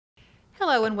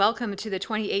Hello and welcome to the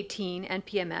 2018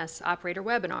 NPMS Operator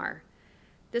Webinar.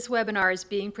 This webinar is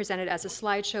being presented as a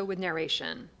slideshow with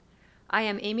narration. I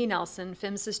am Amy Nelson,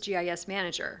 PHMSA's GIS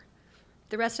Manager.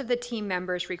 The rest of the team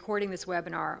members recording this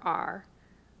webinar are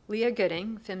Leah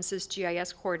Gooding, PHMSA's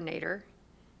GIS Coordinator,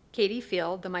 Katie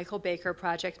Field, the Michael Baker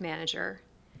Project Manager,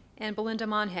 and Belinda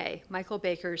Monhay, Michael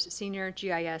Baker's Senior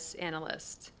GIS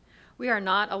Analyst. We are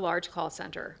not a large call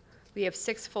center. We have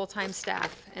 6 full-time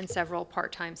staff and several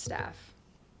part-time staff.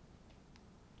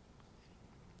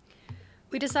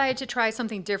 We decided to try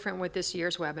something different with this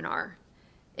year's webinar.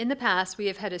 In the past, we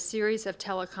have had a series of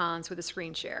telecons with a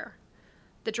screen share.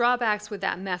 The drawbacks with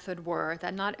that method were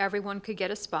that not everyone could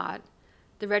get a spot,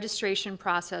 the registration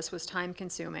process was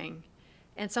time-consuming,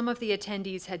 and some of the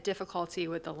attendees had difficulty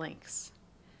with the links.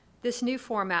 This new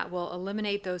format will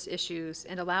eliminate those issues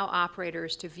and allow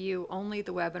operators to view only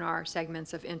the webinar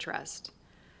segments of interest.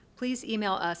 Please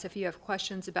email us if you have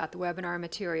questions about the webinar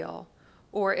material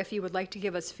or if you would like to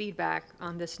give us feedback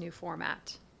on this new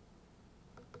format.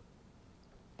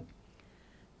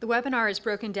 The webinar is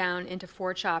broken down into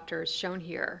 4 chapters shown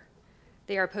here.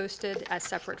 They are posted as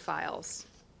separate files.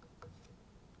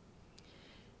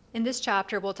 In this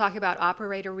chapter, we'll talk about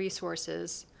operator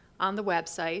resources on the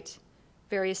website,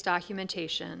 various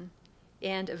documentation,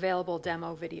 and available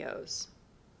demo videos.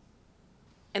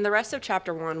 In the rest of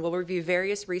Chapter 1, we'll review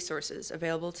various resources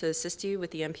available to assist you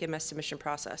with the NPMS submission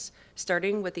process,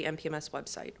 starting with the NPMS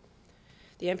website.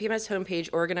 The NPMS homepage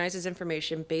organizes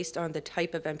information based on the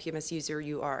type of NPMS user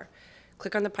you are.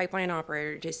 Click on the pipeline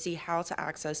operator to see how to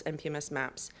access NPMS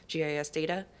maps, GIS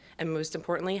data, and most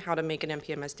importantly, how to make an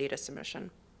NPMS data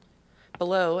submission.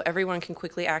 Below, everyone can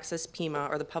quickly access PIMA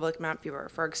or the Public Map Viewer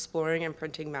for exploring and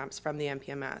printing maps from the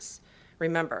NPMS.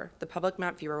 Remember, the Public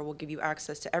Map Viewer will give you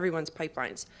access to everyone's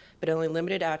pipelines, but only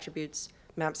limited attributes,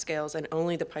 map scales, and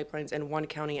only the pipelines in one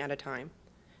county at a time.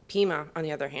 PIMA, on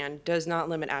the other hand, does not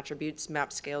limit attributes,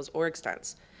 map scales, or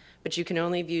extents, but you can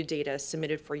only view data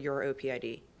submitted for your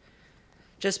OPID.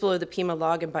 Just below the PIMA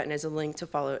login button is a link to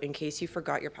follow in case you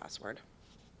forgot your password.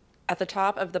 At the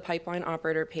top of the pipeline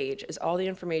operator page is all the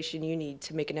information you need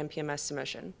to make an NPMS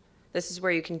submission. This is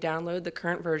where you can download the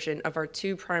current version of our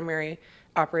 2 primary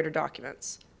operator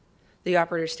documents, the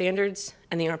operator standards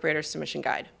and the operator submission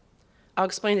guide. I'll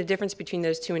explain the difference between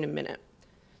those 2 in a minute.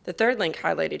 The third link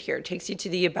highlighted here takes you to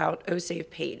the About OSAVE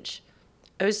page.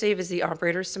 OSAVE is the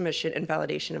operator submission and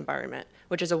validation environment,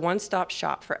 which is a one-stop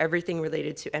shop for everything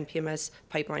related to NPMS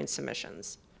pipeline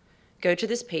submissions. Go to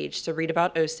this page to read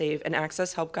about OSAVE and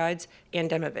access help guides and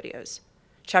demo videos.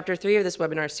 Chapter 3 of this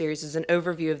webinar series is an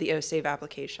overview of the OSAVE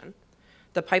application.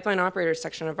 The Pipeline Operator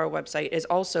section of our website is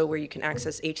also where you can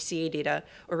access HCA data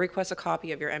or request a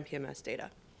copy of your NPMS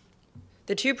data.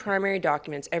 The 2 primary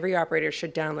documents every operator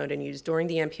should download and use during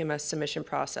the NPMS submission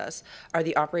process are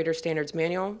the Operator Standards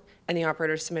Manual and the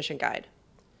Operator Submission Guide.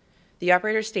 The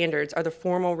Operator Standards are the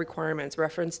formal requirements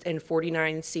referenced in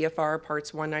 49 CFR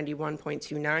Parts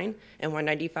 191.29 and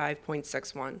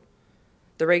 195.61.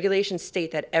 The regulations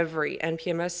state that every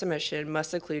NPMS submission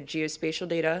must include geospatial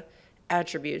data,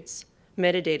 attributes,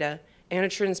 metadata, and a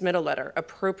transmittal letter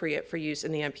appropriate for use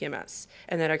in the NPMS,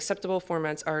 and that acceptable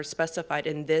formats are specified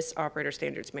in this Operator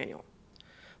Standards Manual.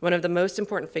 One of the most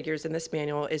important figures in this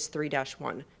manual is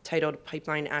 3-1, titled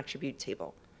Pipeline Attribute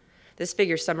Table. This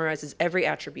figure summarizes every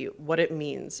attribute, what it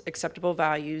means, acceptable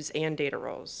values, and data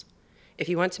roles. If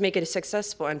you want to make it a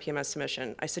successful NPMS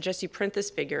submission, I suggest you print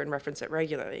this figure and reference it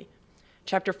regularly.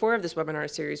 Chapter 4 of this webinar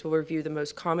series will review the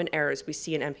most common errors we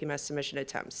see in NPMS submission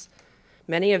attempts.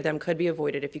 Many of them could be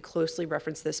avoided if you closely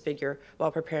reference this figure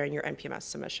while preparing your NPMS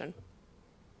submission.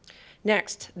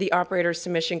 Next, the Operator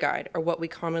Submission Guide, or what we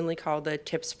commonly call the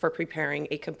Tips for Preparing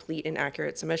a Complete and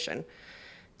Accurate Submission,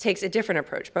 takes a different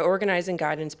approach by organizing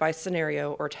guidance by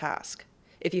scenario or task.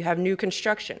 If you have new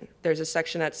construction, there's a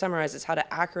section that summarizes how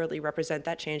to accurately represent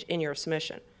that change in your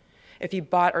submission. If you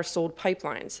bought or sold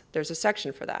pipelines, there's a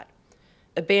section for that.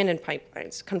 Abandoned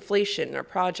pipelines, conflation, or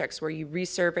projects where you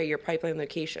resurvey your pipeline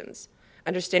locations,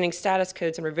 understanding status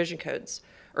codes and revision codes,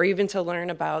 or even to learn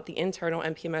about the internal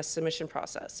NPMS submission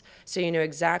process so you know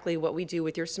exactly what we do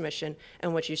with your submission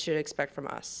and what you should expect from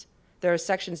us. There are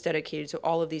sections dedicated to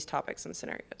all of these topics and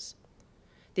scenarios.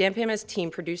 The NPMS team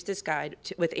produced this guide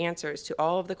with answers to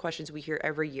all of the questions we hear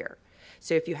every year.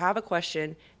 So if you have a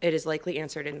question, it is likely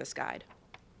answered in this guide.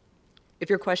 If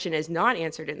your question is not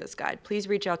answered in this guide, please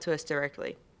reach out to us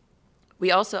directly. We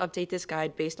also update this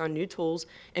guide based on new tools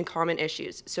and common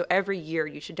issues, so every year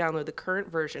you should download the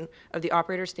current version of the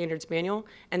Operator Standards Manual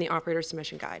and the Operator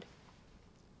Submission Guide.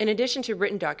 In addition to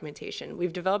written documentation,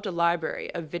 we've developed a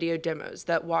library of video demos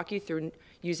that walk you through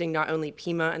using not only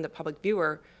PIMA and the Public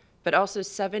Viewer, but also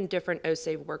 7 different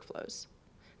OSAVE workflows.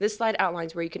 This slide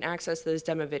outlines where you can access those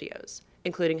demo videos,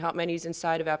 including help menus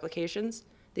inside of applications,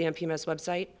 the NPMS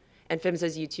website, and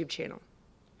PHMSA's YouTube channel.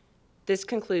 This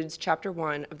concludes Chapter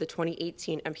 1 of the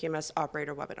 2018 NPMS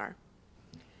Operator webinar.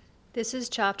 This is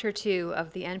Chapter 2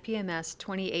 of the NPMS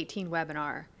 2018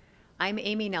 webinar. I'm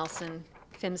Amy Nelson,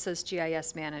 PHMSA's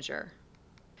GIS Manager.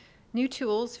 New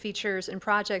tools, features, and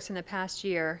projects in the past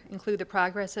year include the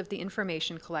progress of the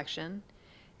information collection,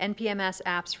 NPMS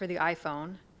apps for the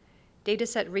iPhone,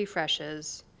 dataset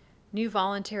refreshes, new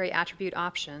voluntary attribute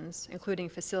options, including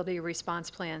facility response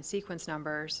plan sequence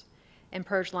numbers, and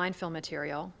purge line fill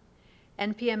material,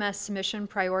 NPMS submission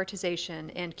prioritization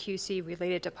and QC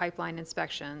related to pipeline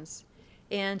inspections,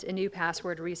 and a new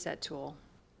password reset tool.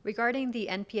 Regarding the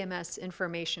NPMS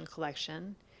information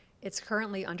collection, it's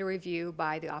currently under review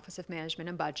by the Office of Management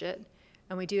and Budget,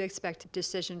 and we do expect a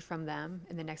decision from them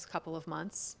in the next couple of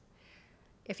months.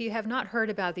 If you have not heard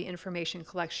about the information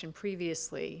collection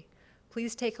previously,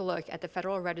 please take a look at the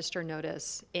Federal Register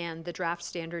notice and the draft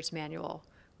standards manual,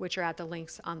 which are at the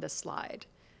links on this slide.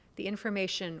 The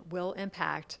information will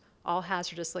impact all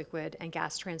hazardous liquid and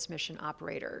gas transmission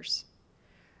operators.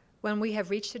 When we have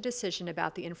reached a decision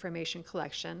about the information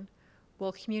collection,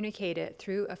 we'll communicate it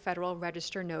through a Federal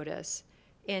Register notice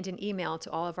and an email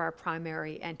to all of our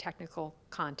primary and technical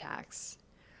contacts.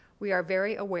 We are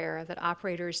very aware that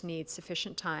operators need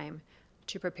sufficient time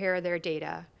to prepare their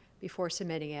data before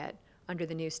submitting it under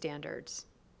the new standards.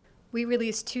 We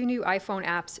released 2 new iPhone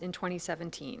apps in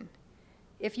 2017.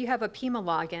 If you have a PIMA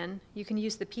login, you can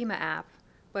use the PIMA app,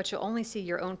 but you'll only see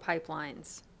your own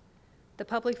pipelines. The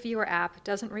Public Viewer app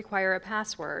doesn't require a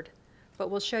password, but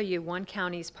will show you one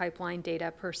county's pipeline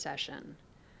data per session.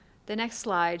 The next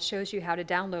slide shows you how to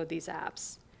download these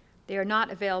apps. They are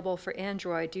not available for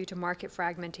Android due to market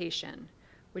fragmentation,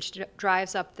 which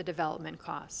drives up the development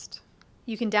cost.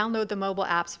 You can download the mobile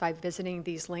apps by visiting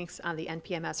these links on the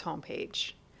NPMS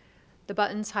homepage. The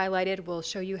buttons highlighted will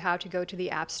show you how to go to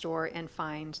the App Store and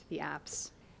find the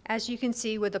apps. As you can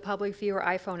see with the Public Viewer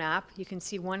iPhone app, you can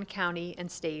see one county and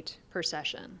state per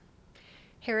session.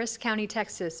 Harris County,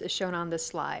 Texas is shown on this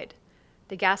slide.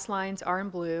 The gas lines are in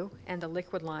blue and the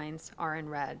liquid lines are in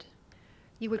red.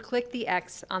 You would click the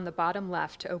X on the bottom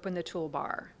left to open the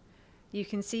toolbar. You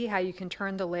can see how you can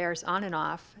turn the layers on and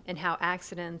off and how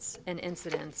accidents and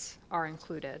incidents are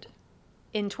included.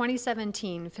 In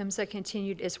 2017, PHMSA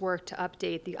continued its work to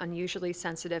update the unusually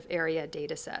sensitive area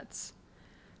datasets.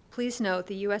 Please note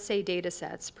the USA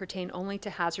datasets pertain only to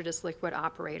hazardous liquid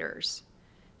operators.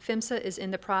 PHMSA is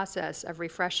in the process of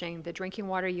refreshing the Drinking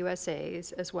Water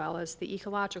USAs as well as the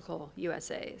Ecological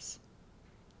USAs.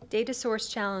 Data source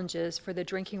challenges for the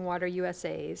Drinking Water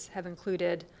USAs have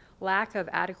included lack of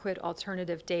adequate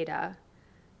alternative data,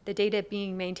 the data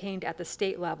being maintained at the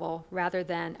state level rather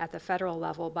than at the federal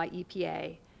level by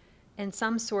EPA, and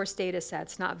some source data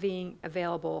sets not being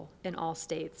available in all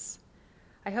states.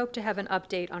 I hope to have an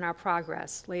update on our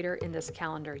progress later in this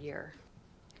calendar year.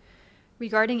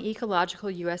 Regarding Ecological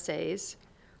USAs,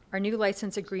 our new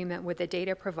license agreement with the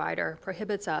data provider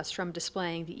prohibits us from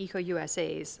displaying the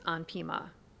Eco-USAs on PIMA.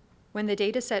 When the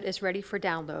dataset is ready for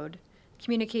download,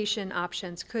 communication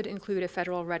options could include a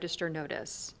Federal Register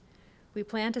notice. We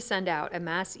plan to send out a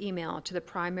mass email to the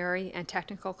primary and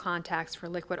technical contacts for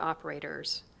liquid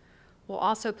operators. We'll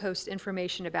also post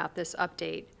information about this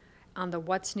update on the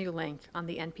What's New link on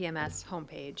the NPMS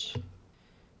homepage.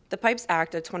 The Pipes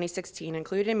Act of 2016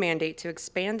 included a mandate to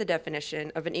expand the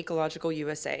definition of an ecological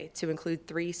USA to include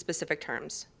 3 specific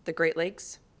terms: the Great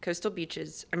Lakes, coastal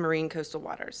beaches, and marine coastal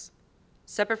waters.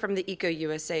 Separate from the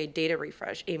Eco-USA data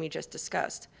refresh Amy just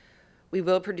discussed, we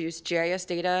will produce GIS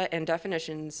data and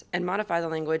definitions and modify the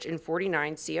language in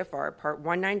 49 CFR Part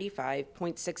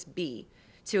 195.6b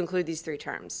to include these 3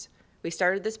 terms. We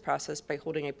started this process by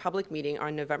holding a public meeting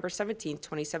on November 17,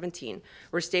 2017,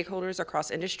 where stakeholders across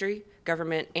industry,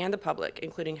 government, and the public,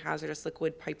 including hazardous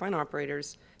liquid pipeline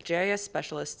operators, GIS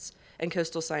specialists, and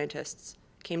coastal scientists,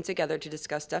 came together to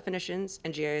discuss definitions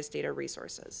and GIS data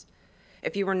resources.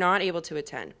 If you were not able to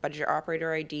attend, but your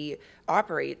operator ID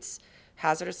operates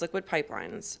hazardous liquid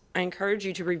pipelines, I encourage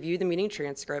you to review the meeting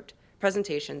transcript,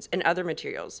 presentations, and other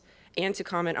materials, and to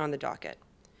comment on the docket.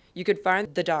 You could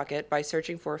find the docket by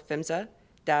searching for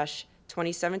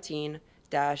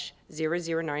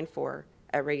PHMSA-2017-0094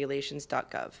 at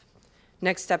regulations.gov.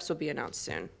 Next steps will be announced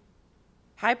soon.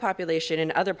 High population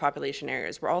and other population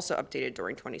areas were also updated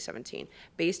during 2017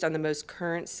 based on the most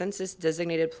current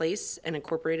census-designated place and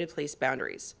incorporated place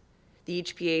boundaries. The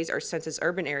HPAs are census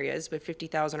urban areas with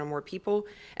 50,000 or more people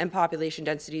and population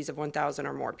densities of 1,000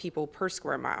 or more people per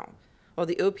square mile. while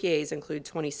the OPAs include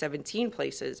 2017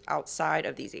 places outside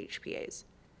of these HPAs.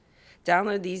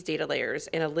 Download these data layers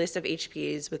and a list of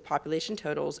HPAs with population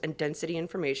totals and density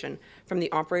information from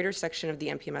the Operators section of the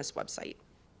NPMS website.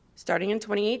 Starting in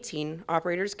 2018,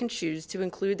 operators can choose to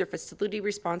include their Facility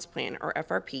Response Plan, or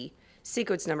FRP,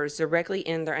 sequence numbers directly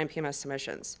in their NPMS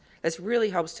submissions. This really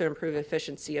helps to improve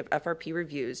efficiency of FRP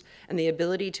reviews and the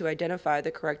ability to identify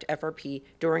the correct FRP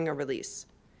during a release.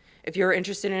 If you're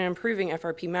interested in improving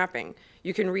FRP mapping,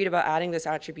 you can read about adding this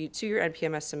attribute to your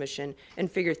NPMS submission in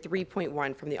Figure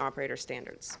 3.1 from the operator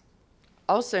standards.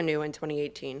 Also new in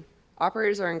 2018,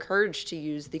 operators are encouraged to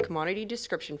use the commodity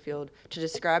description field to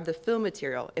describe the fill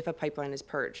material if a pipeline is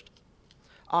purged.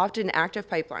 Often active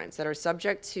pipelines that are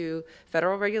subject to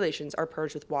federal regulations are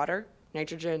purged with water,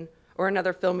 nitrogen, or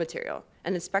another fill material,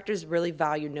 and inspectors really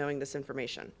value knowing this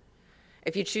information.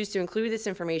 If you choose to include this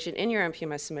information in your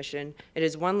NPMS submission, it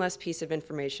is one less piece of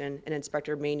information an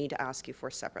inspector may need to ask you for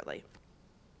separately.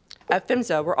 At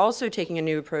PHMSA, we're also taking a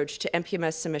new approach to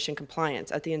NPMS submission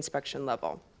compliance at the inspection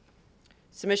level.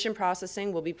 Submission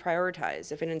processing will be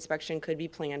prioritized if an inspection could be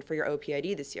planned for your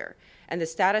OPID this year, and the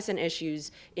status and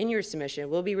issues in your submission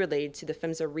will be relayed to the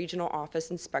PHMSA Regional Office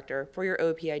Inspector for your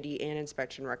OPID and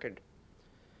inspection record.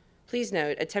 Please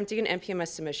note, attempting an NPMS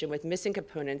submission with missing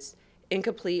components,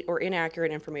 incomplete or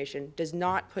inaccurate information does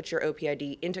not put your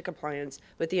OPID into compliance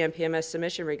with the NPMS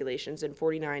submission regulations in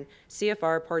 49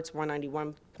 CFR Parts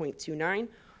 191.29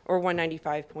 or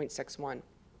 195.61.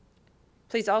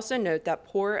 Please also note that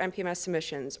poor NPMS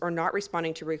submissions or not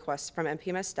responding to requests from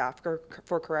NPMS staff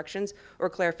for corrections or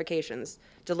clarifications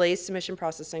delays submission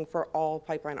processing for all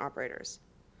pipeline operators.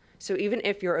 So even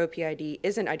if your OPID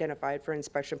isn't identified for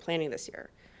inspection planning this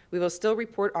year, we will still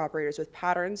report operators with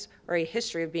patterns or a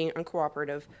history of being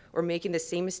uncooperative or making the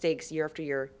same mistakes year after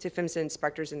year to PHMSA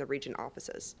inspectors in the region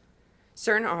offices.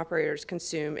 Certain operators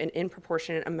consume an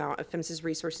disproportionate amount of PHMSA's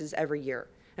resources every year,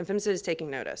 and PHMSA is taking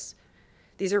notice.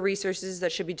 These are resources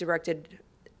that should be directed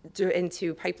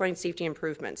into pipeline safety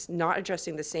improvements, not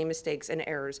addressing the same mistakes and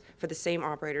errors for the same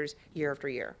operators year after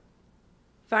year.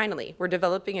 Finally, we're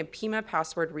developing a PIMA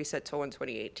password reset tool in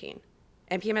 2018.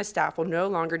 NPMS staff will no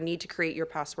longer need to create your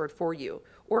password for you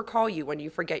or call you when you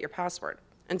forget your password.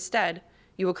 Instead,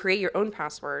 you will create your own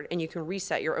password and you can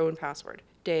reset your own password,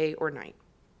 day or night.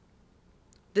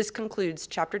 This concludes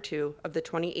Chapter 2 of the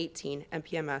 2018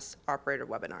 NPMS Operator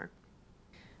Webinar.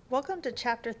 Welcome to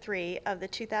Chapter 3 of the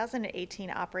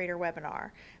 2018 Operator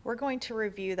Webinar. We're going to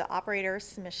review the Operator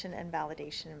Submission and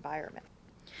Validation Environment.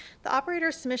 The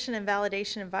Operator Submission and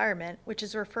Validation Environment, which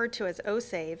is referred to as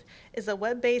OSAVE, is a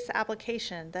web-based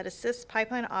application that assists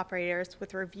pipeline operators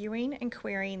with reviewing and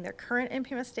querying their current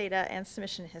NPMS data and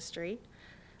submission history,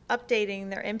 updating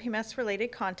their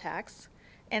NPMS-related contacts,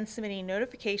 and submitting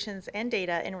notifications and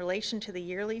data in relation to the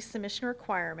yearly submission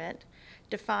requirement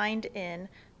defined in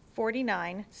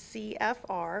 49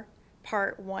 CFR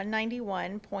Part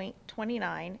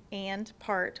 191.29 and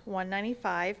Part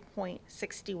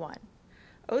 195.61.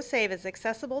 OSAVE is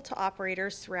accessible to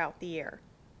operators throughout the year.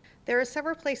 There are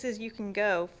several places you can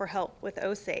go for help with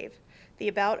OSAVE. The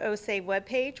About OSAVE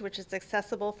webpage, which is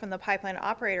accessible from the Pipeline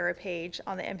Operator page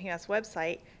on the NPMS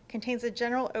website, contains a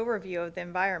general overview of the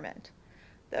environment.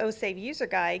 The OSAVE User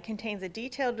Guide contains a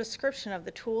detailed description of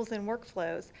the tools and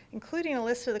workflows, including a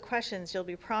list of the questions you'll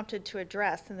be prompted to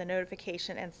address in the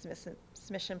notification and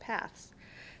submission paths.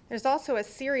 There's also a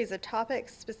series of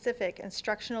topic-specific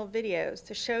instructional videos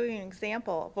to show you an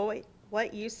example of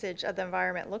what usage of the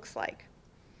environment looks like.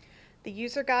 The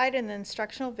user guide and the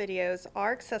instructional videos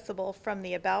are accessible from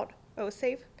the About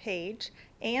OSAVE page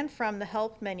and from the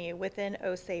Help menu within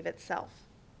OSAVE itself.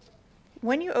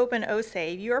 When you open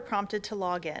OSAVE, you are prompted to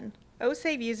log in.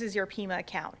 OSAVE uses your PIMA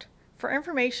account. For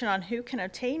information on who can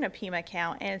obtain a PIMA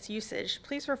account and its usage,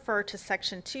 please refer to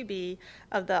Section 2B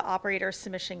of the Operator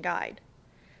Submission Guide.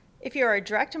 If you are a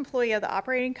direct employee of the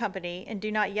operating company and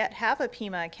do not yet have a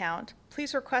PIMA account,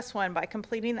 please request one by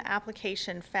completing the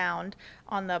application found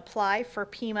on the Apply for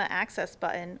PIMA Access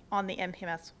button on the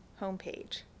NPMS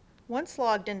homepage. Once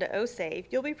logged into OSAVE,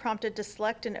 you'll be prompted to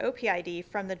select an OPID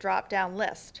from the drop-down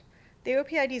list. The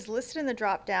OPIDs listed in the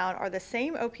drop-down are the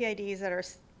same OPIDs that are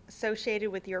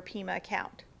associated with your PIMA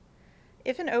account.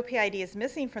 If an OPID is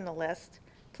missing from the list,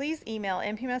 please email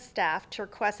NPMS staff to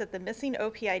request that the missing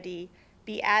OPID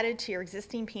be added to your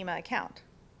existing PIMA account.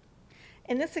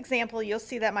 In this example, you'll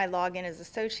see that my login is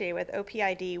associated with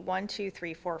OPID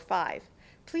 12345.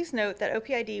 Please note that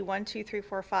OPID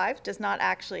 12345 does not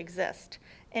actually exist.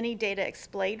 Any data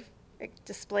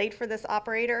displayed for this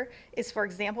operator is for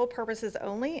example purposes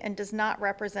only and does not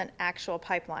represent actual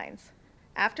pipelines.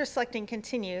 After selecting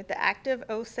Continue, the active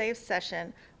OSAVE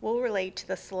session will relate to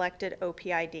the selected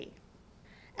OPID.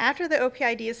 After the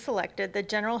OPID is selected, the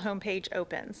General homepage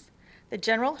opens. The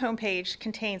General homepage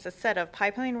contains a set of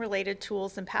pipeline-related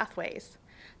tools and pathways.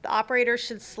 The operator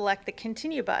should select the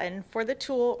Continue button for the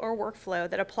tool or workflow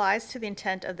that applies to the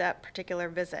intent of that particular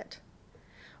visit.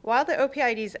 While the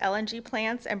OPID's LNG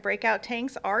plants and breakout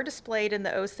tanks are displayed in the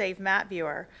OSAVE map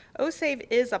viewer, OSAVE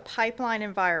is a pipeline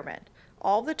environment.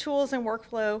 All the tools and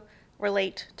workflow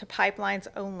relate to pipelines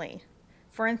only.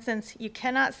 For instance, you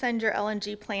cannot send your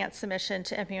LNG plant submission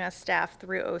to NPMS staff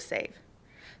through OSAVE.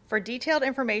 For detailed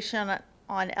information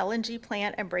on LNG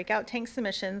plant and breakout tank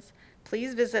submissions,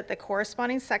 please visit the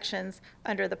corresponding sections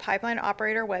under the Pipeline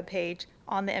Operator webpage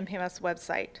on the NPMS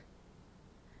website.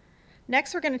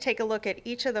 Next, we're going to take a look at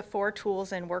each of the 4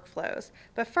 tools and workflows.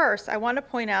 But first, I want to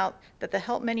point out that the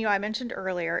help menu I mentioned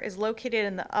earlier is located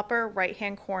in the upper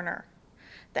right-hand corner.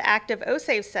 The active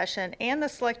OSAVE session and the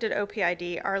selected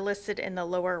OPID are listed in the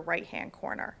lower right-hand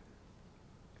corner.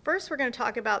 First, we're going to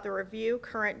talk about the Review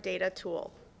Current Data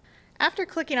tool. After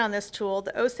clicking on this tool,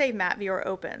 the OSAVE map viewer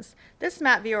opens. This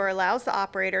map viewer allows the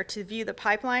operator to view the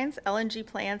pipelines, LNG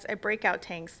plants, and breakout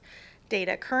tanks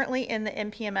data currently in the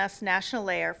NPMS national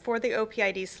layer for the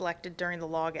OPID selected during the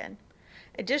login.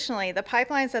 Additionally, the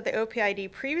pipelines that the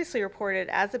OPID previously reported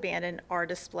as abandoned are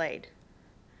displayed.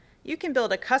 You can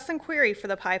build a custom query for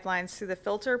the pipelines through the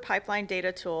Filter Pipeline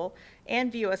Data tool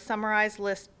and view a summarized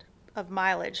list of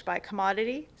mileage by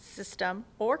commodity, system,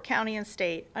 or county and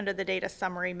state under the Data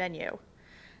Summary menu.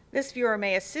 This viewer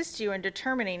may assist you in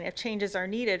determining if changes are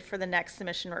needed for the next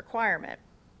submission requirement.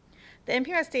 The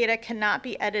NPMS data cannot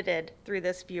be edited through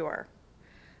this viewer.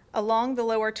 Along the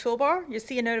lower toolbar, you'll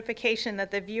see a notification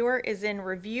that the viewer is in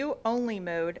review-only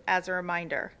mode as a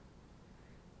reminder.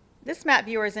 This map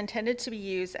viewer is intended to be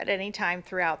used at any time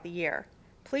throughout the year.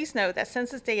 Please note that since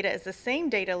this data is the same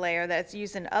data layer that is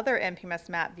used in other NPMS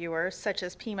map viewers, such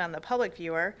as PEMA and the public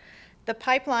viewer, the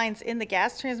pipelines in the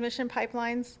gas transmission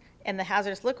pipelines and the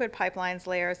hazardous liquid pipelines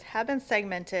layers have been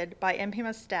segmented by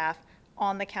NPMS staff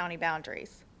on the county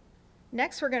boundaries.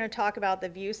 Next, we're going to talk about the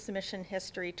View Submission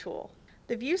History tool.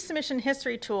 The View Submission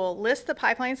History tool lists the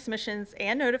pipeline submissions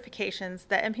and notifications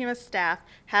that NPMS staff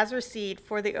has received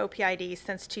for the OPID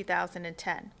since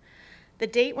 2010. The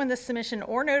date when the submission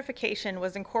or notification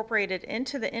was incorporated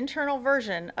into the internal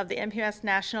version of the NPMS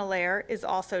national layer is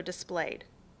also displayed.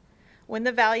 When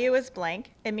the value is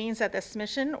blank, it means that the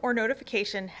submission or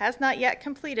notification has not yet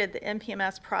completed the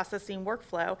NPMS processing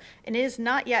workflow and is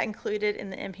not yet included in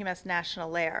the NPMS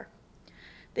national layer.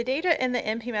 The data in the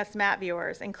NPMS map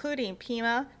viewers, including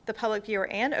PEMA, the public viewer,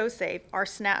 and OSAVE, are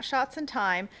snapshots in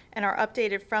time and are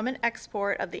updated from an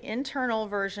export of the internal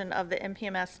version of the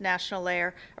NPMS national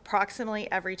layer approximately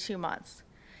every 2 months.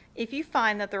 If you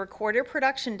find that the recorded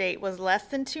production date was less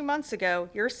than 2 months ago,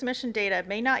 your submission data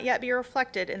may not yet be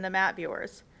reflected in the map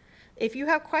viewers. If you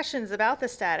have questions about the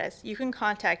status, you can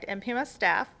contact NPMS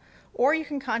staff, or you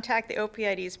can contact the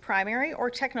OPID's primary or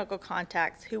technical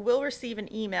contacts who will receive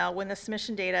an email when the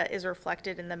submission data is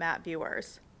reflected in the map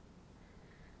viewers.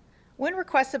 When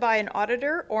requested by an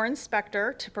auditor or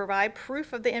inspector to provide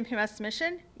proof of the NPMS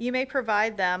submission, you may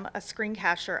provide them a screen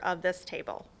capture of this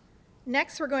table.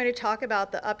 Next, we're going to talk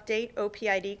about the Update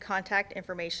OPID Contact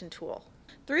Information tool.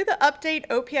 Through the Update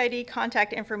OPID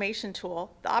Contact Information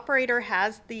tool, the operator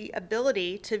has the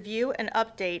ability to view and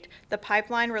update the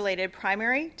pipeline-related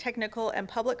primary, technical, and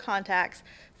public contacts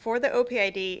for the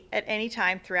OPID at any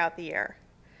time throughout the year.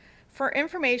 For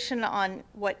information on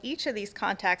what each of these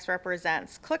contacts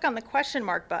represents, click on the question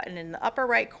mark button in the upper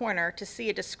right corner to see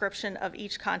a description of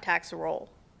each contact's role.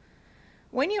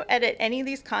 When you edit any of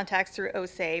these contacts through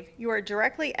OSAVE, you are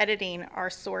directly editing our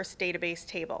source database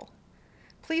table.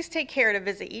 Please take care to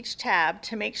visit each tab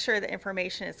to make sure the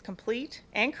information is complete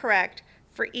and correct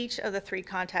for each of the 3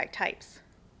 contact types.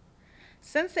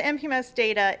 Since the NPMS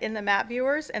data in the map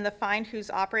viewers and the Find Who's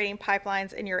Operating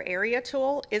Pipelines in Your Area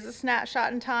tool is a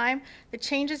snapshot in time, the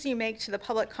changes you make to the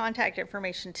public contact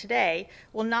information today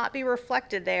will not be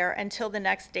reflected there until the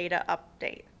next data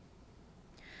update.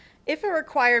 If a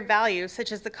required value,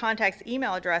 such as the contact's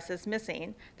email address, is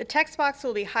missing, the text box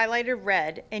will be highlighted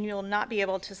red and you will not be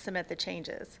able to submit the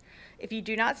changes. If you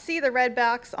do not see the red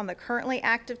box on the currently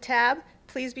active tab,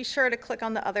 please be sure to click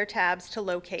on the other tabs to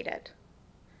locate it.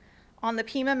 On the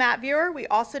PEMA map viewer, we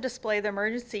also display the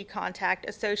emergency contact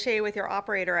associated with your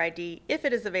operator ID if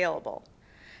it is available.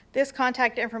 This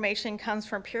contact information comes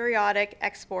from periodic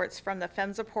exports from the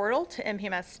PHMSA portal to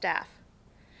NPMS staff.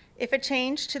 If a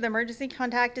change to the emergency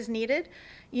contact is needed,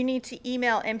 you need to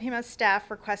email NPMS staff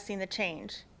requesting the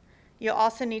change. You'll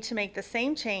also need to make the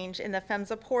same change in the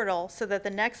PHMSA portal so that the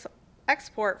next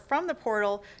export from the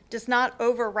portal does not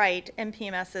overwrite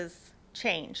NPMS's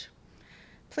change.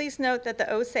 Please note that the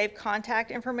OSAVE contact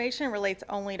information relates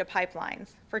only to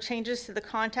pipelines. For changes to the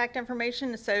contact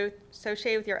information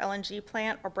associated with your LNG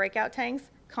plant or breakout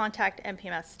tanks, contact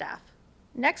NPMS staff.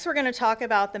 Next, we're going to talk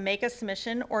about the Make a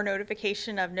Submission or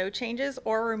Notification of No Changes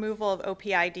or Removal of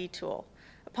OPID tool.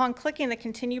 Upon clicking the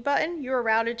Continue button, you are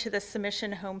routed to the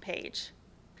Submission homepage.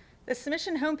 The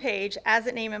Submission homepage, as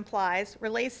its name implies,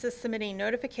 relates to submitting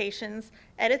notifications,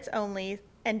 edits only,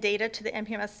 and data to the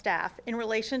NPMS staff in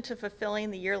relation to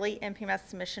fulfilling the yearly NPMS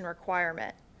submission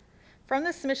requirement. From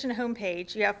the Submission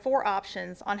homepage, you have 4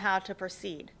 options on how to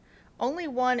proceed. Only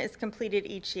one is completed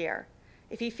each year.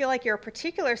 If you feel like your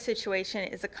particular situation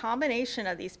is a combination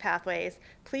of these pathways,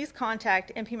 please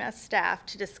contact NPMS staff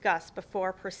to discuss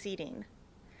before proceeding.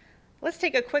 Let's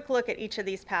take a quick look at each of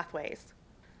these pathways.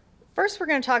 First, we're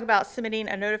going to talk about submitting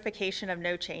a notification of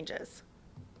no changes.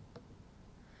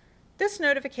 This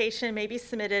notification may be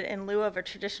submitted in lieu of a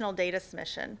traditional data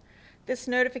submission. This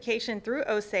notification through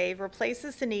OSAVE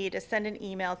replaces the need to send an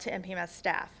email to NPMS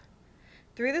staff.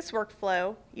 Through this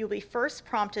workflow, you'll be first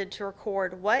prompted to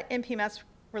record what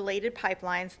NPMS-related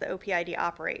pipelines the OPID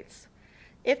operates.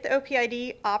 If the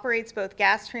OPID operates both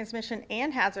gas transmission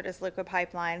and hazardous liquid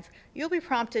pipelines, you'll be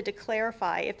prompted to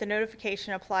clarify if the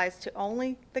notification applies to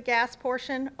only the gas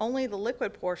portion, only the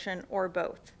liquid portion, or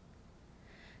both.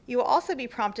 You will also be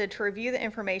prompted to review the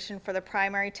information for the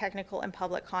primary, technical, and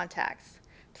public contacts.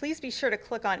 Please be sure to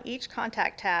click on each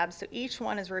contact tab so each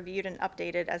one is reviewed and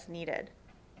updated as needed.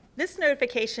 This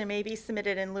notification may be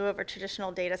submitted in lieu of a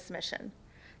traditional data submission.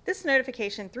 This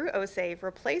notification through OSAVE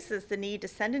replaces the need to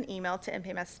send an email to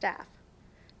NPMS staff.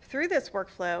 Through this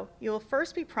workflow, you will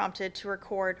first be prompted to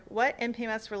record what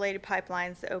NPMS-related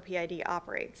pipelines the OPID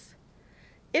operates.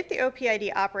 If the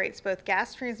OPID operates both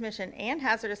gas transmission and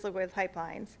hazardous liquid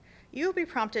pipelines, you will be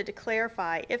prompted to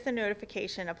clarify if the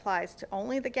notification applies to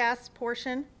only the gas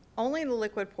portion, only the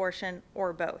liquid portion,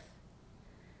 or both.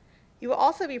 You will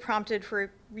also be prompted to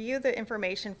review the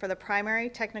information for the primary,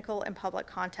 technical, and public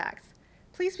contacts.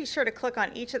 Please be sure to click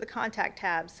on each of the contact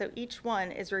tabs so each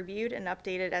one is reviewed and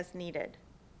updated as needed.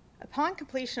 Upon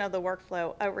completion of the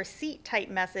workflow, a receipt type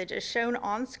message is shown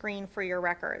on screen for your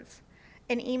records.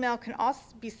 An email can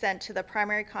also be sent to the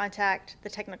primary contact, the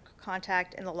technical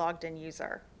contact, and the logged in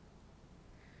user.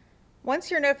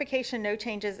 Once your notification no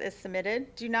changes is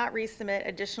submitted, do not resubmit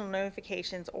additional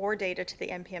notifications or data to the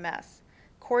NPMS.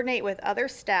 Coordinate with other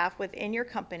staff within your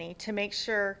company to make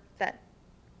sure that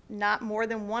not more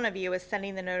than one of you is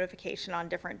sending the notification on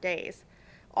different days.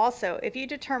 Also, if you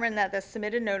determine that the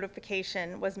submitted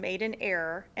notification was made in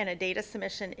error and a data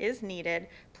submission is needed,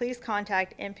 please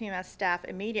contact NPMS staff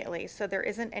immediately so there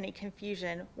isn't any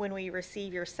confusion when we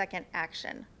receive your second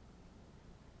action.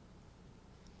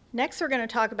 Next, we're going to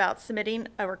talk about submitting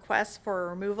a request for a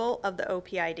removal of the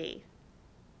OPID.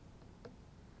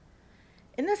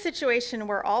 In the situation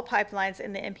where all pipelines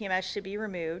in the NPMS should be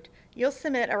removed, you'll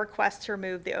submit a request to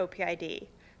remove the OPID.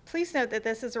 Please note that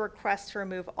this is a request to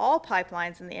remove all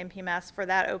pipelines in the NPMS for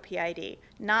that OPID,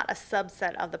 not a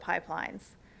subset of the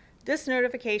pipelines. This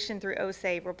notification through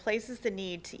OSAVE replaces the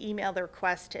need to email the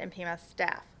request to NPMS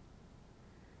staff.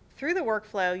 Through the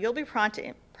workflow, you'll be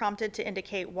prompted to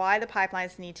indicate why the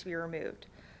pipelines need to be removed.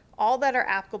 All that are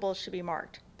applicable should be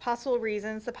marked. Possible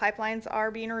reasons the pipelines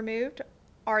are being removed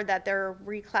are that they're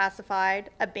reclassified,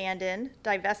 abandoned,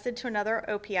 divested to another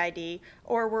OPID,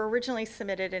 or were originally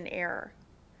submitted in error.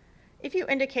 If you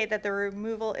indicate that the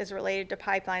removal is related to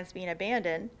pipelines being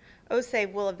abandoned,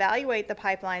 OSAVE will evaluate the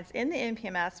pipelines in the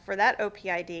NPMS for that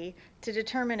OPID to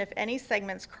determine if any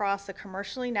segments cross a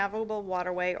commercially navigable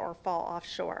waterway or fall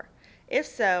offshore. If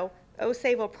so,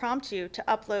 OSAVE will prompt you to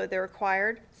upload the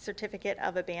required certificate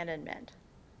of abandonment.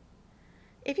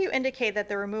 If you indicate that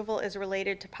the removal is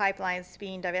related to pipelines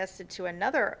being divested to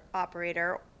another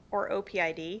operator or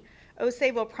OPID,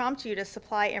 OSAVE will prompt you to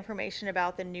supply information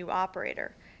about the new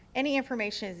operator. Any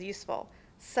information is useful,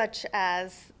 such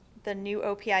as the new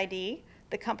OPID,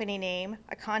 the company name,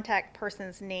 a contact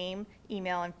person's name,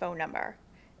 email, and phone number.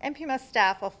 NPMS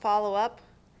staff will follow up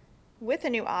with a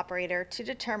new operator to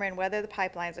determine whether the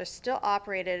pipelines are still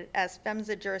operated as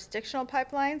PHMSA jurisdictional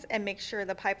pipelines and make sure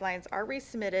the pipelines are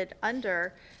resubmitted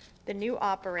under the new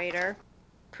operator.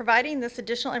 Providing this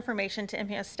additional information to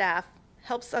NPMS staff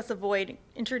helps us avoid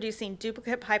introducing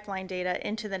duplicate pipeline data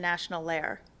into the national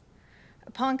layer.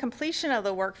 Upon completion of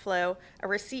the workflow, a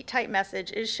receipt type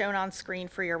message is shown on screen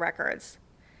for your records.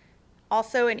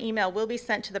 Also, an email will be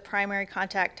sent to the primary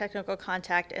contact, technical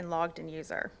contact, and logged in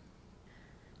user.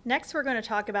 Next, we're going to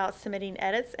talk about submitting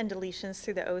edits and deletions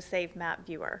through the OSAVE map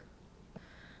viewer.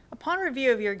 Upon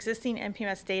review of your existing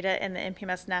NPMS data in the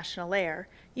NPMS national layer,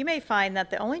 you may find that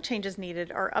the only changes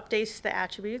needed are updates to the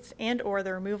attributes and/or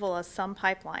the removal of some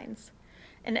pipelines.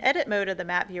 An edit mode of the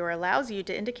map viewer allows you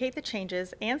to indicate the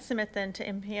changes and submit them to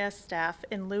NPMS staff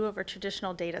in lieu of a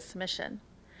traditional data submission.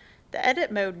 The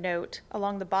edit mode note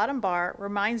along the bottom bar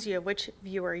reminds you of which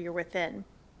viewer you're within.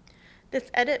 This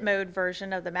edit mode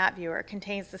version of the map viewer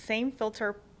contains the same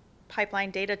filter pipeline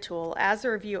data tool as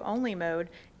the review only mode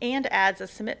and adds a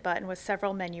submit button with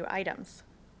several menu items.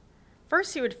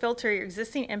 First, you would filter your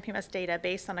existing NPMS data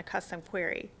based on a custom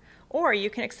query, or you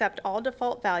can accept all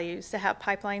default values to have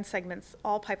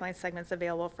all pipeline segments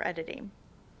available for editing.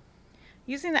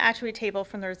 Using the attribute table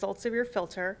from the results of your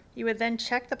filter, you would then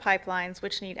check the pipelines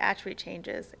which need attribute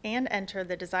changes and enter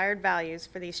the desired values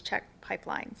for these checked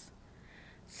pipelines.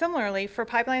 Similarly, for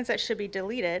pipelines that should be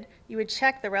deleted, you would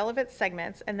check the relevant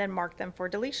segments and then mark them for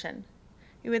deletion.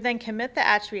 You would then commit the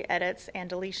attribute edits and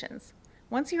deletions.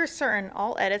 Once you are certain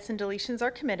all edits and deletions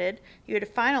are committed, you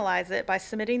would finalize it by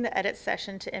submitting the edit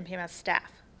session to NPMS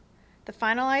staff. The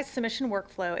finalized submission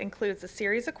workflow includes a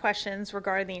series of questions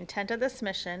regarding the intent of the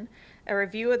submission, a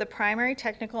review of the primary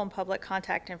technical and public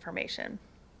contact information.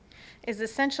 It is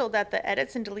essential that the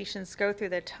edits and deletions go through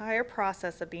the entire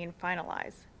process of being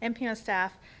finalized. NPMS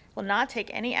staff will not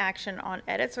take any action on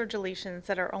edits or deletions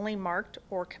that are only marked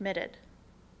or committed.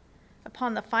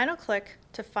 Upon the final click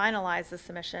to finalize the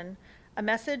submission, a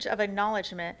message of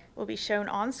acknowledgement will be shown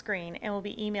on screen and will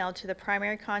be emailed to the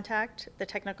primary contact, the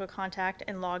technical contact,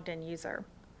 and logged-in user.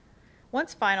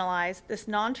 Once finalized, this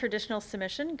non-traditional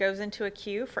submission goes into a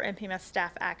queue for NPMS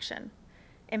staff action.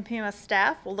 NPMS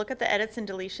staff will look at the edits and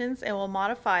deletions and will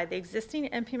modify the existing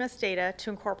NPMS data to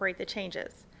incorporate the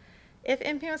changes. If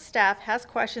NPMS staff has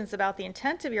questions about the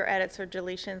intent of your edits or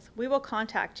deletions, we will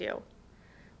contact you.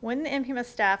 When the NPMS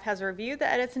staff has reviewed the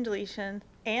edits and deletions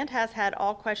and has had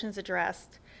all questions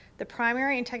addressed, the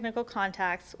primary and technical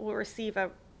contacts will receive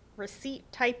a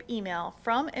receipt type email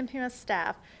from NPMS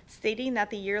staff stating that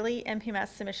the yearly NPMS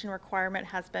submission requirement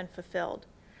has been fulfilled.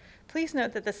 Please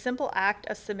note that the simple act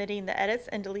of submitting the edits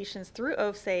and deletions through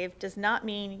OSAVE does not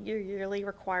mean your yearly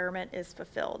requirement is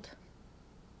fulfilled.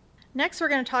 Next, we're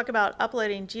going to talk about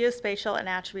uploading geospatial and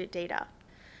attribute data.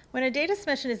 When a data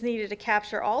submission is needed to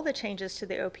capture all the changes to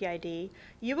the OPID,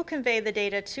 you will convey the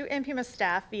data to NPMS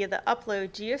staff via the Upload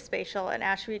Geospatial and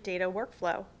Attribute Data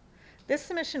workflow. This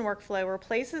submission workflow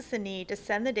replaces the need to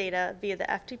send the data via the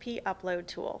FTP upload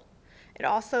tool. It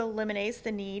also eliminates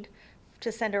the need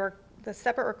to send the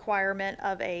separate requirement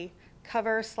of a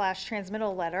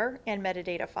cover/transmittal letter and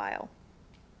metadata file.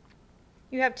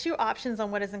 You have two options on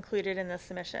what is included in the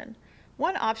submission.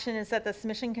 One option is that the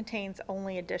submission contains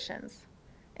only additions.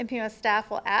 NPMS staff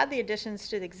will add the additions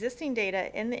to the existing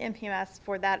data in the NPMS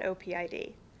for that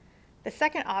OPID. The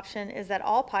second option is that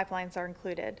all pipelines are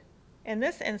included. In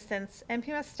this instance,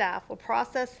 NPMS staff will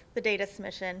process the data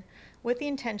submission with the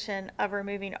intention of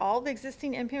removing all the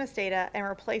existing NPMS data and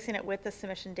replacing it with the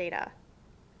submission data.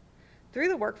 Through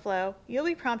the workflow, you'll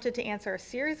be prompted to answer a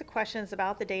series of questions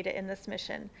about the data in the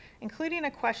submission, including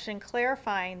a question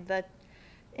clarifying the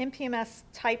NPMS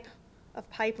type of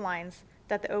pipelines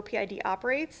that the OPID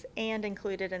operates and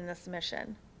included in the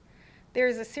submission. There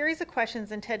is a series of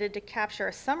questions intended to capture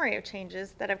a summary of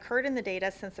changes that have occurred in the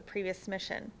data since the previous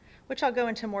submission, which I'll go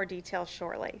into more detail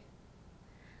shortly.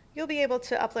 You'll be able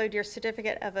to upload your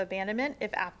certificate of abandonment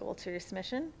if applicable to your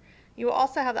submission. You will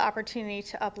also have the opportunity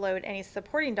to upload any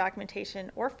supporting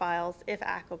documentation or files if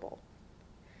applicable.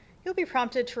 You'll be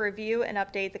prompted to review and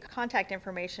update the contact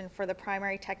information for the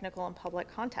primary technical and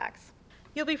public contacts.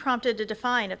 You'll be prompted to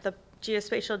define if the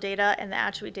geospatial data and the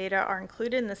attribute data are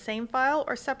included in the same file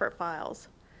or separate files.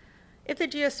 If the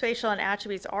geospatial and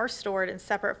attributes are stored in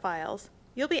separate files,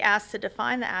 you'll be asked to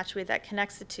define the attribute that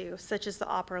connects the two, such as the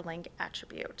Opera Link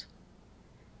attribute.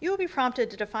 You will be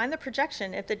prompted to define the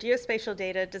projection if the geospatial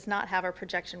data does not have a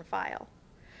projection file.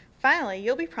 Finally,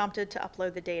 you'll be prompted to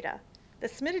upload the data. The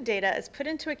submitted data is put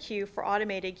into a queue for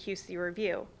automated QC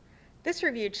review. This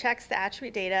review checks the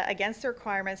attribute data against the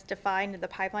requirements defined in the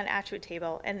pipeline attribute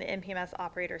table and the NPMS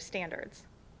operator standards.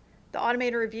 The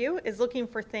automated review is looking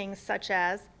for things such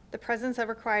as the presence of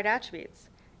required attributes.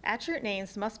 Attribute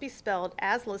names must be spelled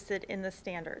as listed in the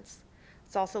standards.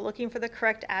 It's also looking for the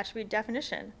correct attribute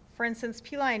definition. For instance,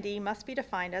 PLIND must be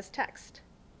defined as text.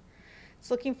 It's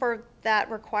looking for that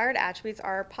required attributes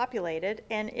are populated,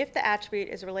 and if the attribute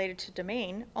is related to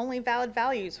domain, only valid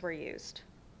values were used.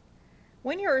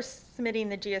 When you're submitting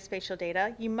the geospatial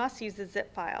data, you must use the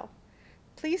zip file.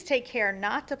 Please take care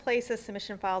not to place the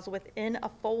submission files within a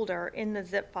folder in the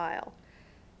zip file.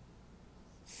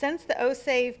 Since the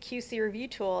OSAVE QC review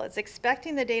tool is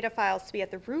expecting the data files to be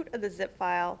at the root of the zip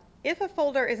file, if a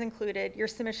folder is included, your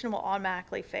submission will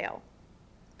automatically fail.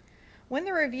 When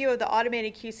the review of the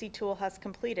automated QC tool has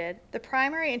completed, the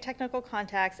primary and technical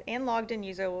contacts and logged-in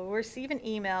user will receive an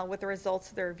email with the results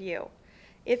of the review.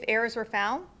 If errors were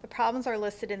found, the problems are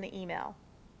listed in the email.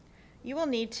 You will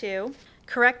need to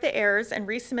correct the errors and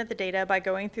resubmit the data by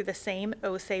going through the same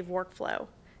OSAVE workflow.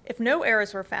 If no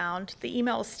errors were found, the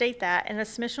email will state that and a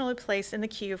submission will be placed in the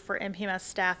queue for NPMS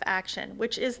staff action,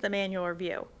 which is the manual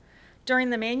review. During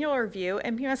the manual review,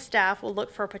 NPMS staff will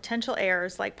look for potential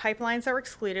errors like pipelines that were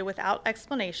excluded without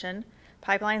explanation,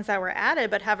 pipelines that were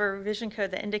added but have a revision code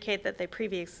that indicate that they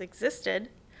previously existed,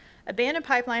 abandoned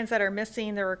pipelines that are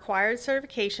missing the required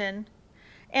certification,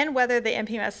 and whether the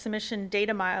NPMS submission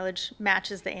data mileage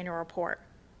matches the annual report.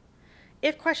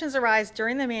 If questions arise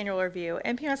during the manual review,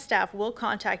 NPMS staff will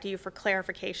contact you for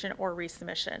clarification or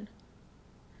resubmission.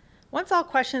 Once all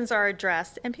questions are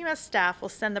addressed, NPMS staff will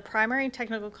send the primary and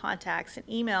technical contacts an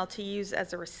email to use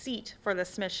as a receipt for the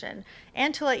submission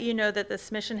and to let you know that the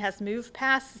submission has moved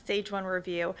past the Stage 1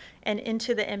 review and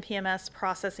into the NPMS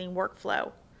processing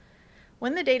workflow.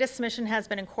 When the data submission has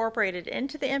been incorporated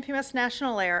into the NPMS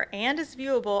national layer and is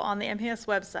viewable on the NPMS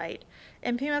website,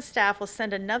 NPMS staff will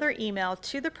send another email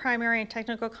to the primary and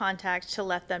technical contact to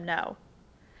let them know.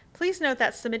 Please note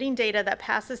that submitting data that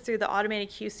passes through the automated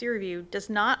QC review does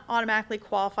not automatically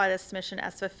qualify the submission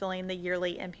as fulfilling the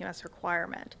yearly NPMS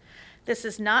requirement. This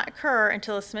does not occur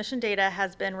until the submission data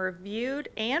has been reviewed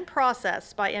and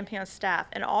processed by NPMS staff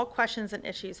and all questions and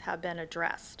issues have been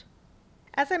addressed.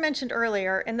 As I mentioned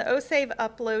earlier, in the OSAVE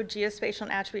upload geospatial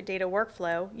and attribute data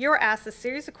workflow, you are asked a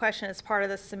series of questions as part of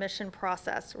the submission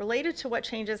process related to what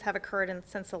changes have occurred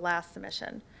since the last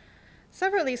submission.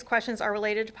 Several of these questions are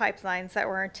related to pipelines that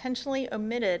were intentionally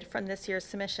omitted from this year's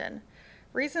submission.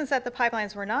 Reasons that the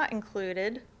pipelines were not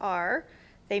included are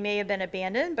they may have been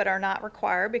abandoned but are not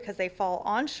required because they fall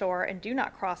onshore and do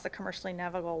not cross a commercially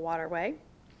navigable waterway.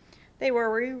 They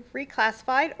were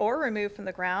reclassified or removed from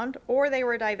the ground, or they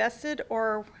were divested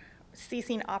or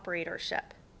ceasing operatorship.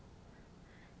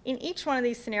 In each one of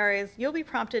these scenarios, you'll be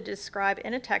prompted to describe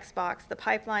in a text box the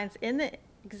pipelines in the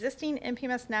existing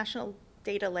NPMS national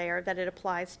data layer that it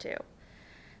applies to.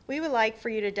 We would like for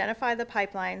you to identify the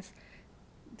pipelines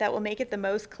that will make it the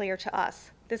most clear to us.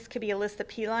 This could be a list of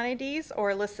P-line IDs or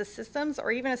a list of systems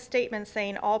or even a statement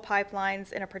saying all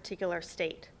pipelines in a particular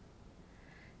state.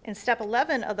 In step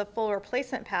 11 of the full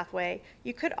replacement pathway,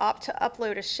 you could opt to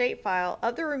upload a shapefile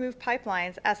of the removed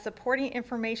pipelines as supporting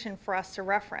information for us to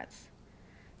reference.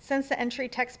 Since the entry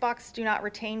text boxes do not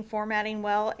retain formatting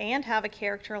well and have a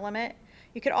character limit,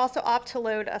 you could also opt to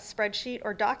load a spreadsheet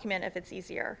or document if it's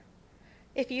easier.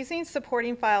 If using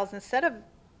supporting files instead of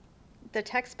the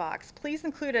text box, please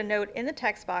include a note in the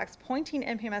text box pointing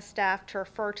NPMS staff to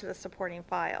refer to the supporting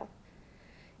file.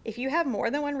 If you have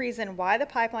more than one reason why the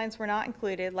pipelines were not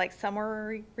included, like some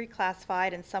were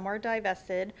reclassified and some were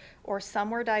divested, or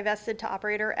some were divested to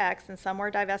operator X and some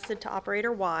were divested to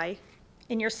operator Y,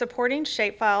 in your supporting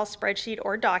shapefile, spreadsheet,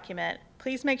 or document,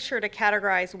 please make sure to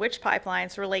categorize which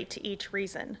pipelines relate to each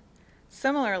reason.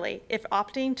 Similarly, if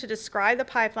opting to describe the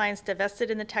pipelines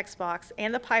divested in the text box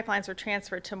and the pipelines were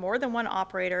transferred to more than one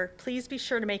operator, please be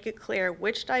sure to make it clear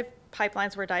which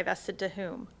pipelines were divested to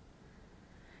whom.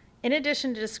 In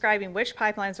addition to describing which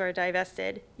pipelines are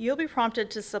divested, you'll be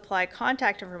prompted to supply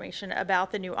contact information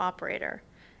about the new operator.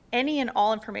 Any and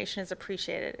all information is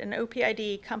appreciated: an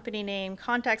OPID, company name,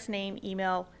 contact's name,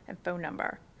 email, and phone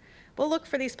number. We'll look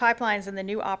for these pipelines in the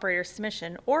new operator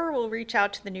submission, or we'll reach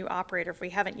out to the new operator if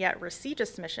we haven't yet received a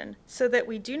submission, so that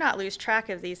we do not lose track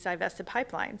of these divested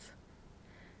pipelines.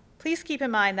 Please keep in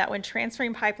mind that when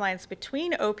transferring pipelines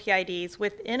between OPIDs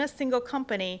within a single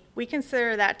company, we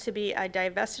consider that to be a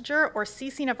divestiture or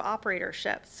ceasing of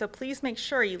operatorship, so please make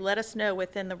sure you let us know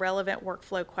within the relevant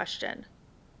workflow question.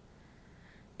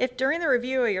 If during the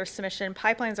review of your submission,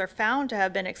 pipelines are found to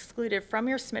have been excluded from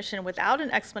your submission without an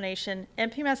explanation,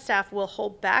 NPMS staff will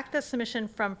hold back the submission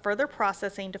from further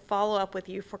processing to follow up with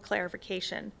you for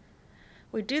clarification.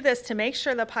 We do this to make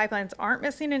sure the pipelines aren't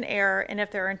missing an error, and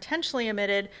if they're intentionally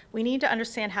omitted, we need to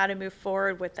understand how to move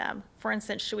forward with them. For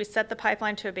instance, should we set the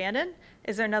pipeline to abandon?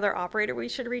 Is there another operator we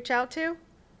should reach out to?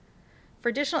 For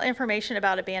additional information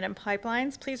about abandoned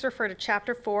pipelines, please refer to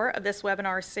Chapter 4 of this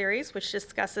webinar series, which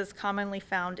discusses commonly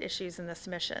found issues in the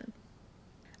submission.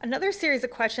 Another series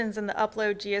of questions in the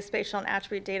upload geospatial and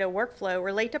attribute data workflow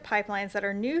relate to pipelines that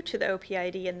are new to the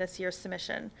OPID in this year's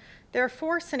submission. There are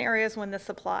 4 scenarios when this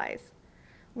applies.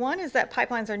 One is that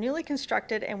pipelines are newly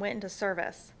constructed and went into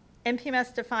service.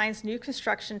 NPMS defines new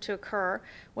construction to occur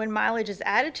when mileage is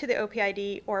added to the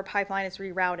OPID or a pipeline is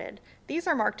rerouted. These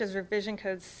are marked as revision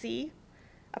code C.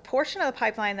 A portion of the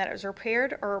pipeline that is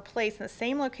repaired or replaced in the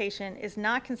same location is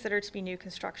not considered to be new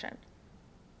construction.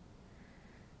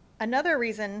 Another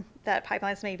reason that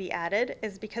pipelines may be added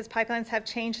is because pipelines have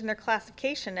changed in their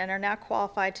classification and are now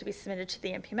qualified to be submitted to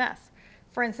the NPMS.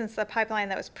 For instance, a pipeline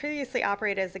that was previously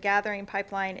operated as a gathering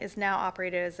pipeline is now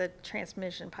operated as a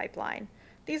transmission pipeline.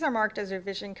 These are marked as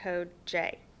revision code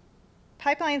J.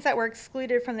 Pipelines that were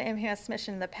excluded from the NPMS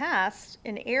submission in the past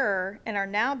in error and are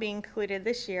now being included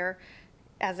this year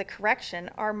as a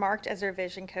correction are marked as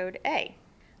revision code A.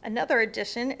 Another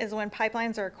addition is when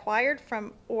pipelines are acquired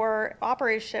from or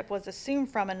operatorship was assumed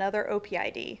from another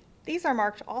OPID. These are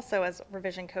marked also as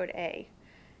revision code A.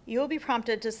 You will be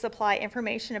prompted to supply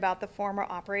information about the former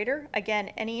operator. Again,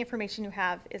 any information you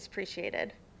have is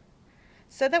appreciated.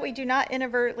 So that we do not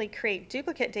inadvertently create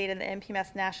duplicate data in the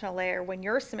NPMS national layer when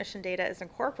your submission data is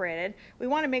incorporated, we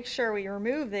want to make sure we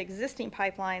remove the existing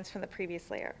pipelines from the previous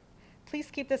layer.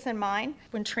 Please keep this in mind.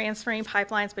 When transferring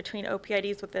pipelines between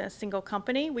OPIDs within a single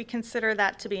company, we consider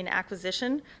that to be an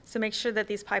acquisition, so make sure that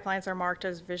these pipelines are marked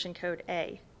as revision code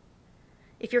A.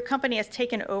 If your company has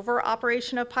taken over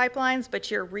operation of pipelines, but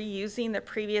you're reusing the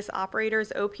previous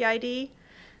operator's OPID,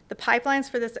 the pipelines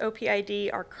for this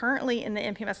OPID are currently in the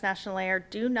NPMS national layer.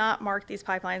 Do not mark these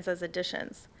pipelines as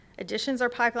additions. Additions are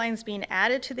pipelines being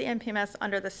added to the NPMS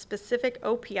under the specific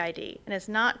OPID and is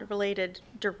not related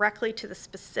directly to the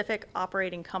specific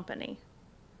operating company.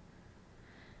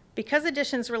 Because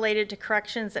additions related to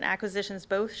corrections and acquisitions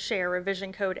both share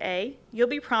revision code A, you'll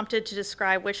be prompted to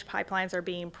describe which pipelines are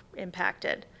being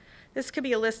impacted. This could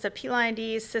be a list of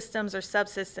PLINDs, systems, or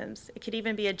subsystems. It could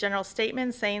even be a general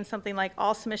statement saying something like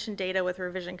all submission data with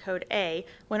revision code A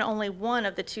when only one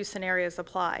of the two scenarios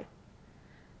apply.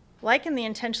 Like in the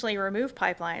intentionally removed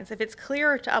pipelines, if it's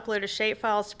clearer to upload a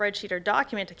shapefile, spreadsheet, or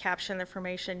document to capture the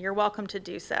information, you're welcome to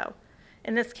do so.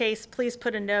 In this case, please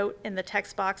put a note in the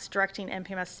text box directing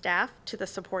NPMS staff to the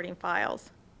supporting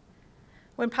files.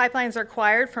 When pipelines are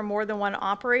acquired from more than one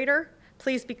operator,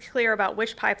 please be clear about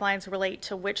which pipelines relate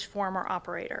to which former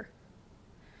operator.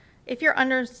 If you're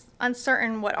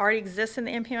uncertain what already exists in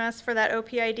the NPMS for that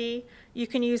OPID, you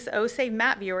can use the OSAVE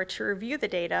map viewer to review the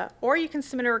data, or you can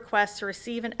submit a request to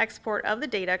receive an export of the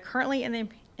data currently in the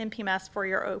NPMS for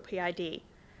your OPID.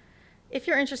 If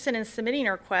you're interested in submitting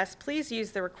a request, please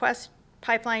use the Request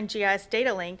Pipeline GIS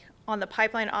data link on the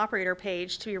pipeline operator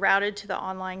page to be routed to the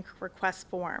online request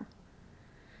form.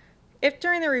 If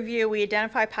during the review we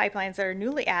identify pipelines that are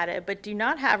newly added but do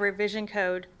not have revision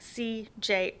code C,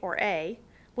 J, or A,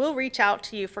 we'll reach out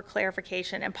to you for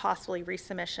clarification and possibly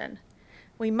resubmission.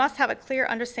 We must have a clear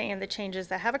understanding of the changes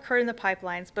that have occurred in the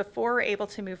pipelines before we're able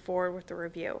to move forward with the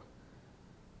review.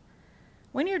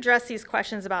 When you address these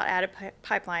questions about added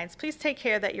pipelines, please take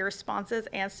care that your responses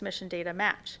and submission data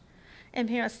match.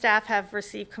 NPMS staff have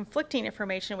received conflicting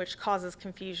information which causes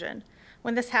confusion.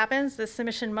 When this happens, the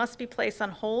submission must be placed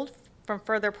on hold from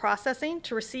further processing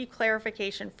to receive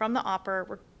clarification from the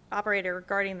operator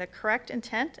regarding the correct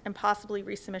intent and possibly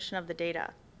resubmission of the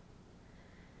data.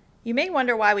 You may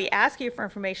wonder why we ask you for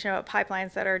information about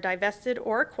pipelines that are divested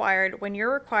or acquired when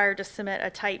you're required to submit a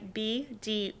type B,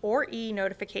 D, or E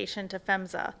notification to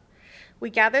PHMSA. We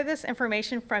gather this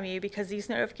information from you because these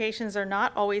notifications are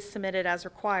not always submitted as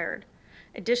required.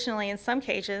 Additionally, in some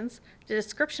cases, the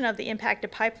description of the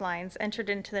impacted pipelines entered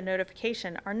into the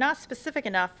notification are not specific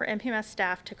enough for NPMS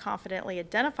staff to confidently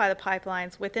identify the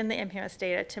pipelines within the NPMS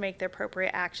data to make the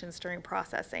appropriate actions during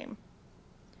processing.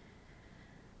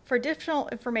 For additional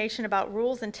information about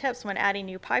rules and tips when adding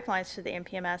new pipelines to the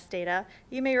NPMS data,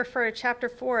 you may refer to Chapter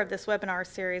 4 of this webinar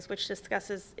series, which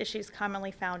discusses issues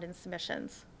commonly found in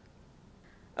submissions.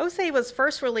 OSAVE was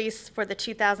first released for the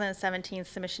 2017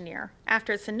 submission year.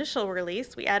 After its initial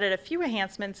release, we added a few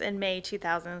enhancements in May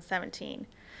 2017.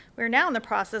 We are now in the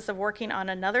process of working on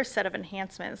another set of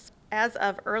enhancements. As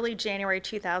of early January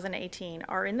 2018,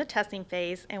 are in the testing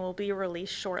phase and will be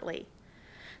released shortly.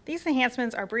 These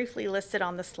enhancements are briefly listed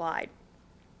on the slide.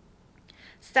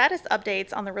 Status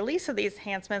updates on the release of these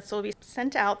enhancements will be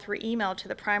sent out through email to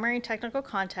the primary and technical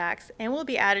contacts and will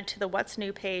be added to the What's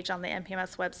New page on the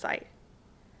NPMS website.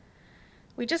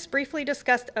 We just briefly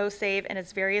discussed OSAVE and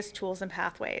its various tools and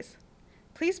pathways.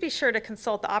 Please be sure to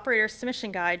consult the operator's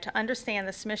submission guide to understand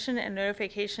the submission and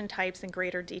notification types in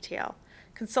greater detail.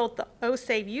 Consult the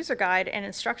OSAVE user guide and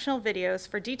instructional videos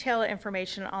for detailed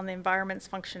information on the environment's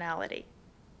functionality.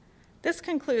 This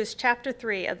concludes Chapter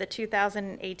 3 of the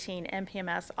 2018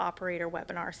 NPMS Operator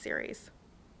Webinar Series.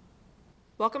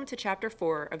 Welcome to Chapter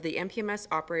 4 of the NPMS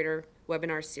Operator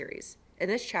Webinar Series. In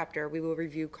this chapter, we will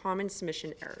review common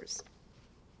submission errors.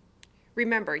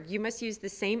 Remember, you must use the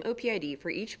same OPID for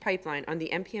each pipeline on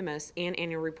the NPMS and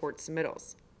annual report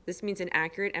submittals. This means an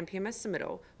accurate NPMS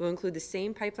submittal will include the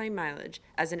same pipeline mileage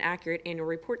as an accurate annual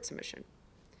report submission.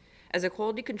 As a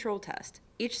quality control test,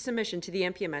 each submission to the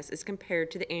NPMS is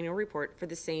compared to the annual report for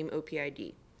the same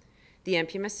OPID. The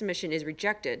NPMS submission is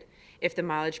rejected if the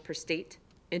mileage per state,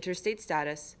 interstate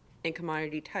status, and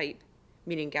commodity type,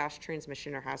 meaning gas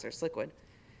transmission or hazardous liquid,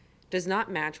 does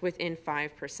not match within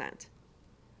 5%.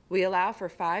 We allow for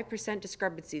 5%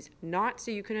 discrepancies, not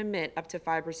so you can omit up to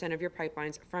 5% of your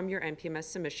pipelines from your NPMS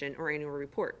submission or annual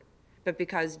report, but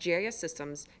because GIS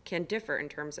systems can differ in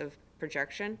terms of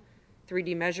projection,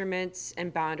 3D measurements,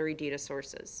 and boundary data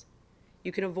sources.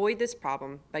 You can avoid this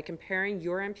problem by comparing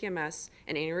your NPMS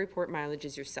and annual report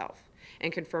mileages yourself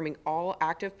and confirming all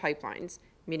active pipelines,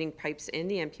 meaning pipes in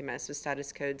the NPMS with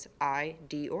status codes I,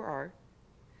 D, or R,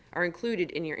 are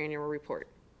included in your annual report.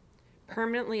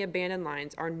 Permanently abandoned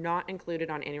lines are not included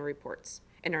on annual reports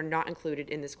and are not included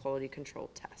in this quality control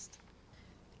test.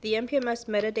 The NPMS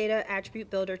Metadata Attribute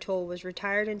Builder tool was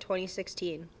retired in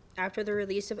 2016 after the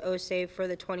release of OSAVE for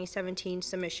the 2017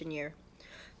 submission year.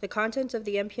 The contents of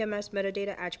the NPMS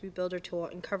Metadata Attribute Builder tool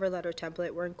and cover letter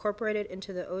template were incorporated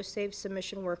into the OSAVE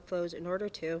submission workflows in order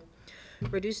to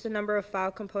reduce the number of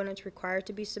file components required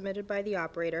to be submitted by the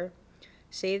operator,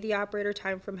 save the operator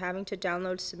time from having to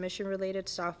download submission-related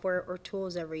software or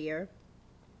tools every year,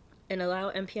 and allow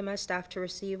NPMS staff to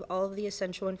receive all of the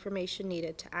essential information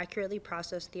needed to accurately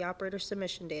process the operator's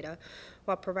submission data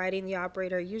while providing the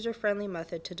operator a user-friendly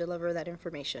method to deliver that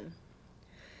information.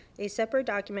 A separate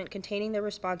document containing the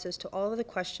responses to all of the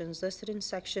questions listed in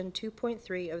Section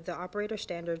 2.3 of the Operator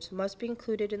Standards must be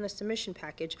included in the submission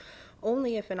package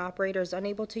only if an operator is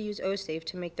unable to use OSAVE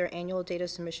to make their annual data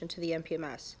submission to the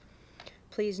NPMS.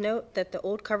 Please note that the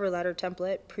old cover letter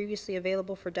template, previously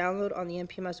available for download on the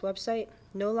NPMS website,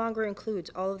 no longer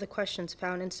includes all of the questions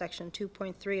found in Section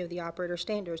 2.3 of the Operator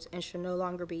Standards and should no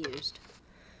longer be used.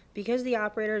 Because the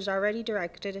operator is already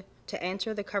directed to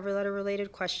answer the cover letter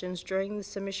related questions during the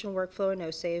submission workflow in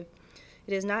OSAVE,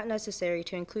 it is not necessary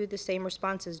to include the same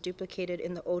responses duplicated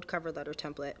in the old cover letter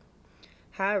template.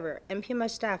 However,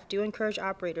 NPMS staff do encourage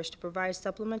operators to provide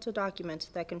supplemental documents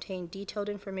that contain detailed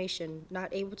information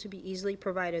not able to be easily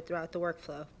provided throughout the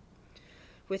workflow.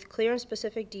 With clear and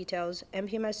specific details,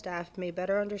 NPMS staff may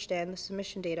better understand the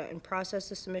submission data and process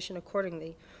the submission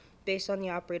accordingly based on the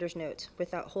operator's notes,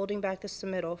 without holding back the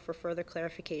submittal for further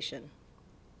clarification.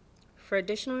 For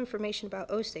additional information about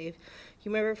OSAVE,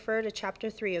 you may refer to Chapter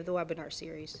 3 of the webinar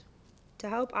series. To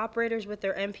help operators with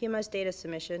their NPMS data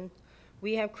submission,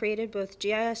 we have created both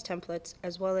GIS templates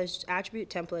as well as attribute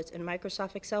templates in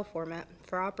Microsoft Excel format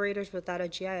for operators without a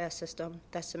GIS system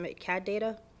that submit CAD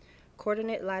data,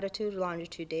 coordinate latitude,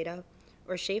 longitude data,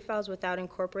 or shapefiles without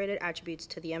incorporated attributes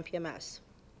to the NPMS.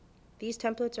 These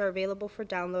templates are available for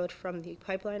download from the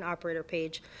Pipeline Operator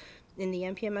page in the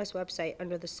NPMS website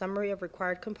under the Summary of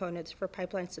Required Components for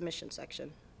Pipeline Submission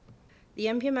section. The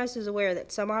NPMS is aware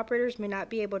that some operators may not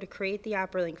be able to create the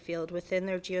OperaLink field within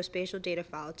their geospatial data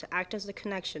file to act as the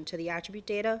connection to the attribute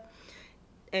data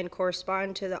and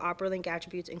correspond to the OperaLink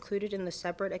attributes included in the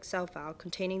separate Excel file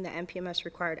containing the NPMS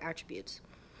required attributes.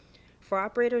 For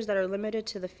operators that are limited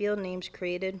to the field names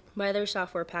created by their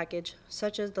software package,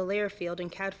 such as the layer field in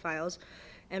CAD files,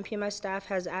 NPMS staff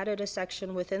has added a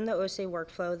section within the OSAVE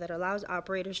workflow that allows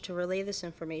operators to relay this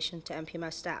information to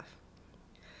NPMS staff.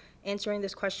 Answering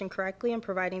this question correctly and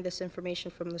providing this information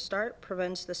from the start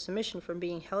prevents the submission from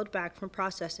being held back from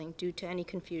processing due to any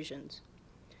confusions.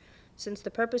 Since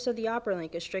the purpose of the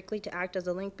OperaLink is strictly to act as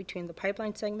a link between the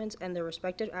pipeline segments and their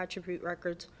respective attribute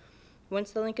records,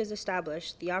 once the link is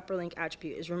established, the OperaLink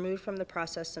attribute is removed from the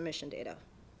processed submission data.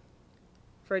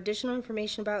 For additional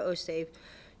information about OSAVE,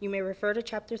 you may refer to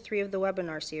Chapter 3 of the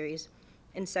webinar series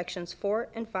in Sections 4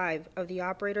 and 5 of the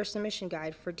Operator Submission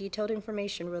Guide for detailed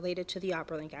information related to the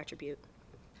OperaLink attribute.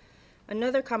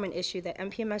 Another common issue that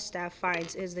NPMS staff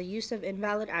finds is the use of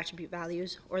invalid attribute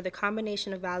values or the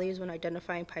combination of values when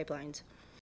identifying pipelines.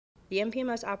 The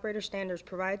NPMS Operator Standards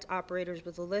provides operators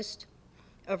with a list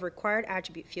of required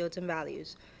attribute fields and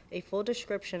values, a full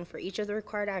description for each of the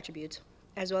required attributes,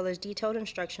 as well as detailed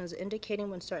instructions indicating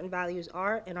when certain values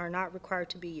are and are not required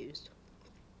to be used.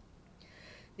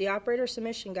 The Operator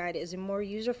Submission Guide is a more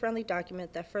user-friendly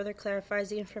document that further clarifies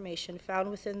the information found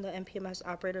within the NPMS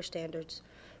Operator Standards,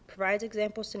 provides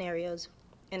example scenarios,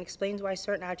 and explains why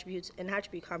certain attributes and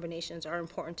attribute combinations are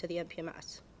important to the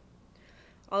NPMS.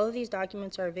 All of these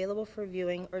documents are available for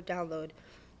viewing or download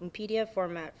in PDF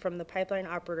format from the Pipeline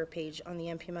Operator page on the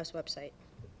NPMS website.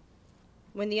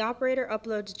 When the operator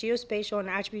uploads geospatial and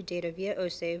attribute data via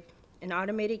OSAVE, an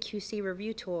automated QC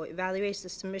review tool evaluates the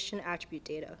submission attribute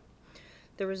data.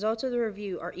 The results of the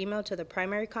review are emailed to the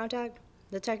primary contact,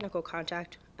 the technical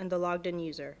contact, and the logged-in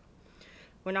user.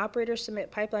 When operators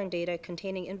submit pipeline data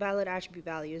containing invalid attribute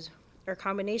values, or a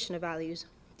combination of values,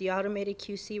 the automated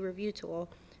QC review tool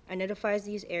identifies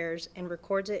these errors and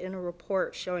records it in a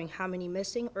report showing how many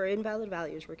missing or invalid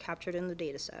values were captured in the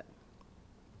dataset.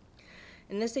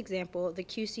 In this example, the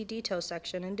QC details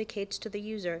section indicates to the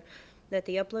user that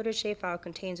the uploaded shapefile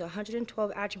contains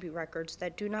 112 attribute records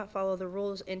that do not follow the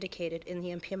rules indicated in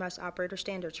the NPMS operator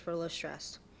standards for low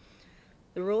stress.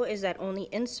 The rule is that only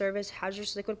in-service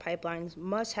hazardous liquid pipelines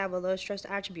must have a low-stress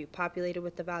attribute populated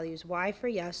with the values Y for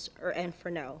yes or N for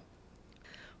no.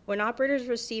 When operators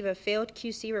receive a failed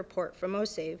QC report from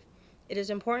OSAVE, it is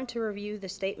important to review the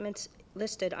statements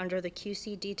listed under the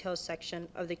QC details section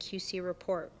of the QC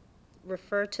report,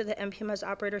 refer to the NPMS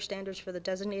operator standards for the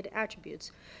designated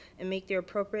attributes, and make the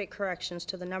appropriate corrections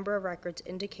to the number of records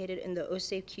indicated in the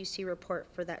OSAVE QC report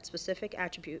for that specific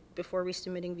attribute before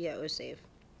resubmitting via OSAVE.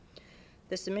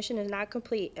 The submission is not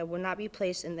complete and will not be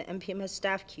placed in the NPMS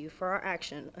staff queue for our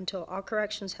action until all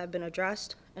corrections have been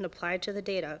addressed and applied to the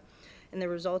data, and the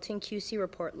resulting QC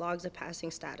report logs a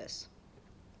passing status.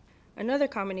 Another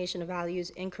combination of values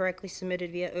incorrectly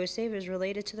submitted via OSAVE is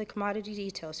related to the commodity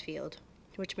details field,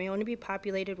 which may only be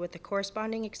populated with the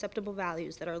corresponding acceptable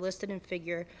values that are listed in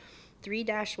Figure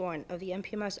 3-1 of the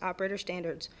NPMS operator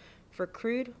standards for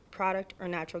crude, product, or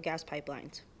natural gas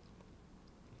pipelines.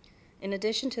 In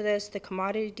addition to this, the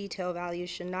commodity detail values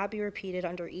should not be repeated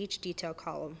under each detail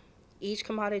column. Each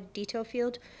commodity detail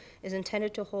field is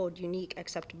intended to hold unique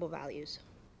acceptable values.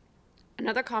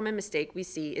 Another common mistake we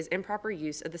see is improper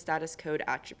use of the status code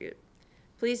attribute.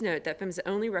 Please note that PHMSA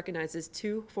only recognizes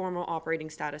two formal operating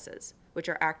statuses, which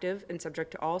are active and subject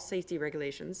to all safety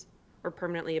regulations, or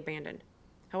permanently abandoned.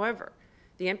 However,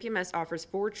 the NPMS offers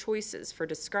 4 choices for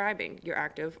describing your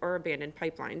active or abandoned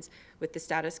pipelines with the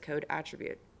status code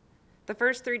attribute. The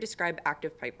first 3 describe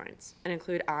active pipelines and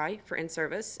include I for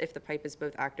in-service if the pipe is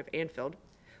both active and filled,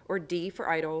 or D for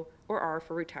idle, or R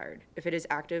for retired if it is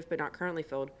active but not currently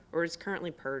filled or is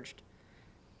currently purged.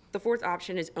 The 4th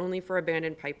option is only for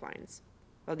abandoned pipelines.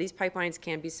 While these pipelines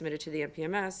can be submitted to the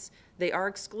NPMS, they are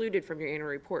excluded from your annual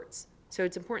reports, so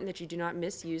it's important that you do not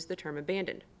misuse the term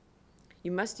abandoned.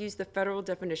 You must use the federal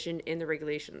definition in the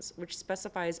regulations, which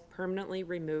specifies permanently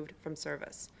removed from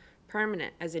service.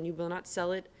 Permanent, as in you will not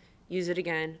sell it, use it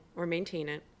again, or maintain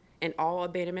it, and all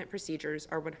abandonment procedures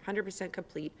are 100%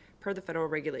 complete per the federal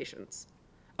regulations.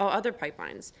 All other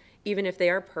pipelines, even if they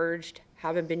are purged,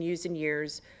 haven't been used in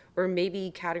years, or may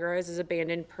be categorized as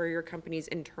abandoned per your company's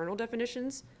internal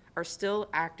definitions, are still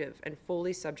active and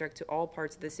fully subject to all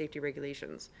parts of the safety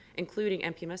regulations, including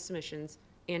NPMS submissions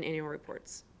and annual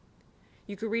reports.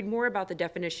 You can read more about the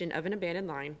definition of an abandoned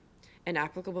line and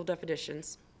applicable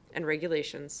definitions and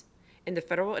regulations in the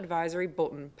Federal Advisory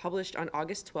Bulletin published on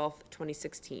August 12,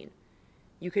 2016.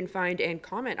 You can find and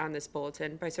comment on this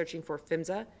bulletin by searching for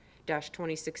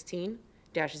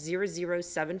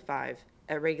PHMSA-2016-0075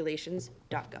 at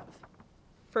regulations.gov.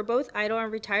 For both idle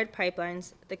and retired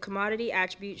pipelines, the commodity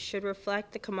attribute should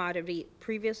reflect the commodity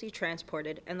previously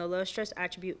transported, and the low-stress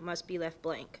attribute must be left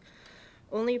blank.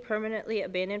 Only permanently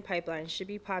abandoned pipelines should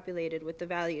be populated with the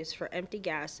values for empty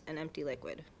gas and empty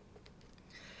liquid.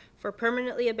 For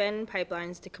permanently abandoned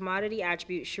pipelines, the commodity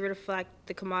attribute should reflect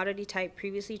the commodity type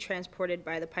previously transported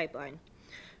by the pipeline.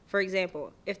 For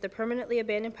example, if the permanently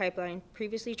abandoned pipeline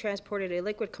previously transported a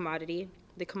liquid commodity,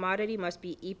 the commodity must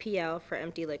be EPL for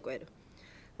empty liquid.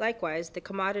 Likewise, the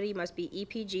commodity must be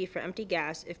EPG for empty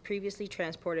gas if previously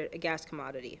transported a gas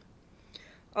commodity.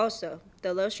 Also,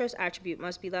 the low-stress attribute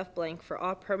must be left blank for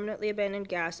all permanently abandoned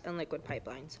gas and liquid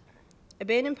pipelines.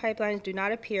 Abandoned pipelines do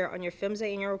not appear on your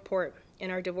PHMSA annual report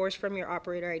and are divorced from your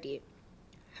operator ID.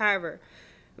 However,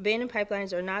 abandoned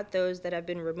pipelines are not those that have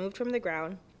been removed from the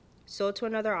ground, sold to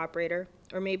another operator,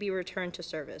 or may be returned to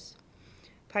service.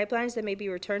 Pipelines that may be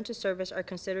returned to service are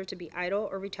considered to be idle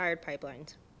or retired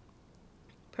pipelines.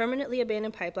 Permanently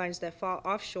abandoned pipelines that fall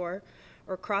offshore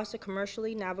or cross a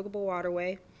commercially navigable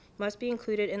waterway must be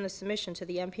included in the submission to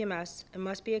the NPMS and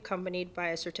must be accompanied by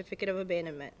a certificate of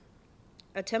abandonment.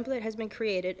 A template has been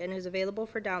created and is available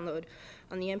for download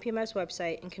on the NPMS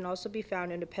website and can also be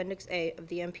found in Appendix A of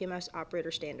the NPMS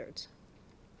Operator Standards.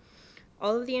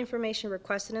 All of the information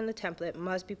requested in the template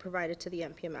must be provided to the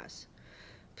NPMS.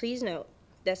 Please note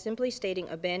that simply stating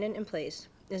abandoned in place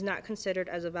is not considered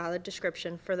as a valid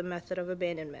description for the method of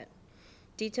abandonment.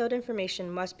 Detailed information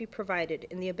must be provided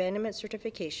in the abandonment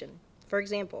certification. For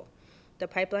example, the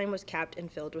pipeline was capped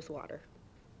and filled with water.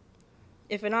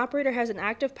 If an operator has an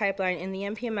active pipeline in the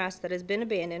NPMS that has been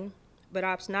abandoned, but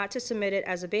opts not to submit it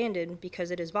as abandoned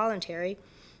because it is voluntary,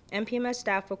 NPMS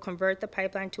staff will convert the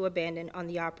pipeline to abandoned on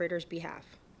the operator's behalf.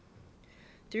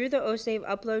 Through the OSAVE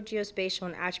upload geospatial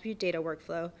and attribute data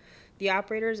workflow, the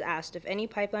operator is asked if any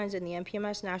pipelines in the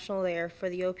NPMS national layer for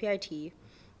the OPIT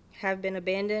have been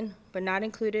abandoned but not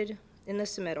included in the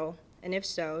submittal, and if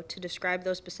so, to describe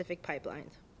those specific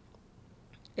pipelines.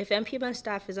 If NPMS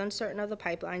staff is uncertain of the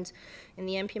pipelines in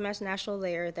the NPMS national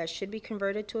layer that should be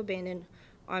converted to abandoned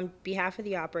on behalf of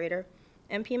the operator,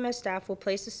 NPMS staff will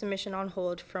place the submission on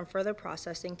hold from further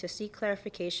processing to seek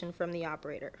clarification from the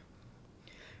operator.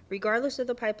 Regardless if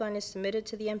the pipeline is submitted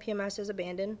to the NPMS as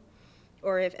abandoned,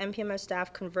 or if NPMS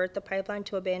staff convert the pipeline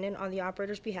to abandoned on the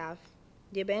operator's behalf,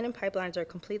 the abandoned pipelines are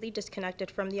completely disconnected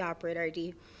from the operator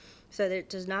ID so that it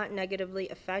does not negatively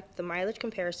affect the mileage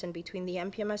comparison between the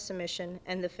NPMS submission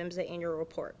and the PHMSA annual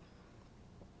report.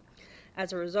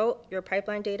 As a result, your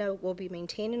pipeline data will be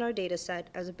maintained in our data set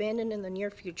as abandoned in the near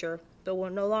future, but will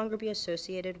no longer be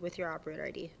associated with your operator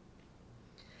ID.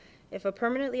 If a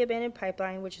permanently abandoned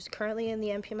pipeline, which is currently in the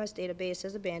NPMS database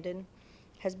as abandoned,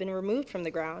 has been removed from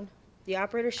the ground, the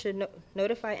operator should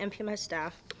notify NPMS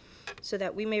staff so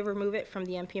that we may remove it from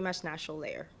the NPMS national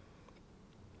layer.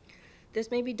 This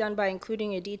may be done by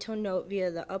including a detailed note via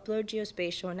the upload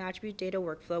geospatial and attribute data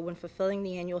workflow when fulfilling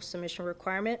the annual submission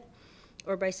requirement,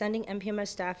 or by sending NPMS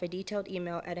staff a detailed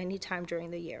email at any time during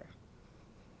the year.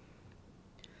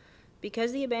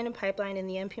 Because the abandoned pipeline in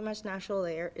the NPMS national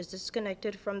layer is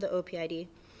disconnected from the OPID,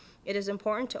 it is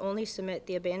important to only submit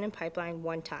the abandoned pipeline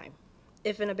one time.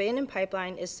 If an abandoned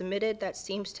pipeline is submitted that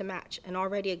seems to match an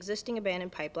already existing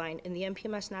abandoned pipeline in the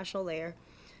NPMS national layer,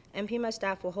 NPMS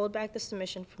staff will hold back the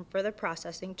submission from further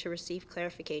processing to receive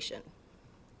clarification.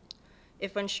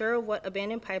 If unsure of what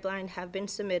abandoned pipeline have been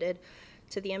submitted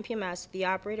to the NPMS, the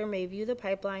operator may view the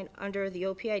pipeline under the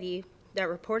OPID that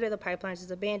reported the pipelines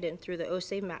as abandoned through the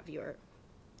OSAVE map viewer.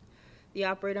 The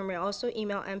operator may also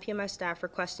email NPMS staff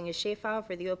requesting a shapefile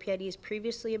for the OPID's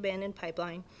previously abandoned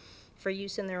pipeline for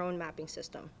use in their own mapping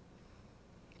system.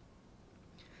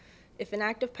 If an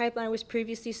active pipeline was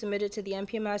previously submitted to the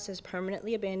NPMS as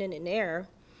permanently abandoned in error,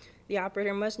 the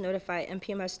operator must notify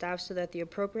NPMS staff so that the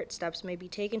appropriate steps may be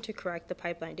taken to correct the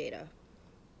pipeline data.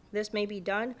 This may be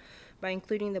done by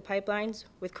including the pipelines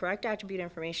with correct attribute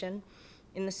information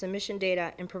in the submission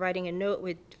data and providing a note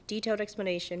with detailed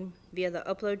explanation via the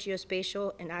upload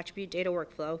geospatial and attribute data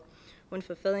workflow when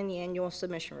fulfilling the annual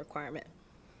submission requirement.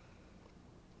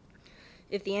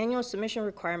 If the annual submission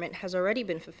requirement has already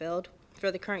been fulfilled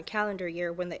for the current calendar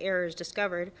year when the error is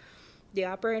discovered, the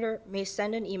operator may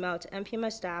send an email to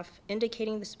NPMS staff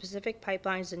indicating the specific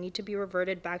pipelines that need to be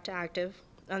reverted back to active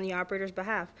on the operator's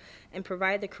behalf and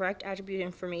provide the correct attribute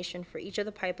information for each of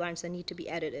the pipelines that need to be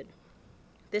edited.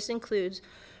 This includes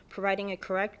providing a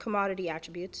correct commodity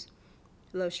attributes,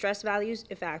 low stress values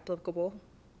if applicable,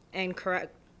 and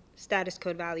correct status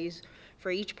code values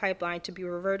for each pipeline to be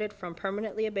reverted from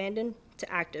permanently abandoned to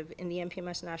active in the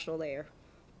NPMS national layer.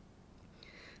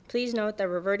 Please note that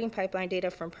reverting pipeline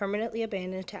data from permanently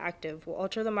abandoned to active will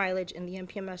alter the mileage in the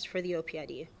NPMS for the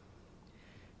OPID.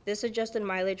 This adjusted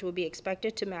mileage will be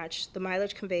expected to match the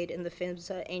mileage conveyed in the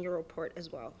PHMSA annual report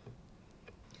as well.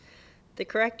 The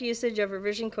correct usage of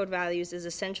revision code values is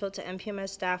essential to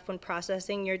NPMS staff when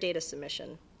processing your data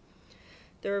submission.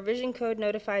 The revision code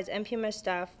notifies NPMS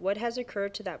staff what has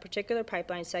occurred to that particular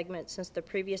pipeline segment since the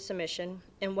previous submission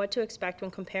and what to expect when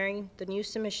comparing the new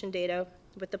submission data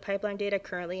with the pipeline data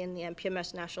currently in the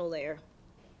NPMS national layer.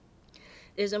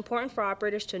 It is important for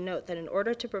operators to note that in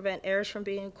order to prevent errors from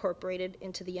being incorporated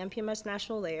into the NPMS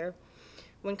national layer,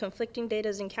 when conflicting data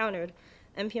is encountered,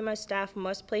 NPMS staff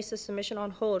must place the submission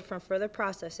on hold from further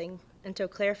processing until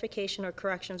clarification or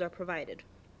corrections are provided.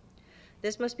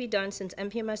 This must be done since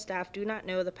NPMS staff do not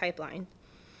know the pipeline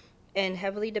and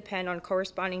heavily depend on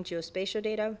corresponding geospatial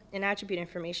data and attribute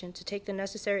information to take the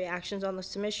necessary actions on the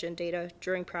submission data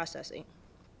during processing.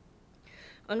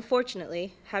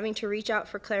 Unfortunately, having to reach out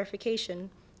for clarification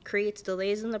creates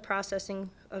delays in the processing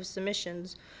of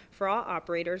submissions for all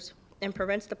operators and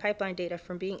prevents the pipeline data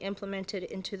from being implemented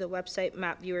into the website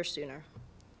map viewer sooner.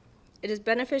 It is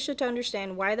beneficial to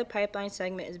understand why the pipeline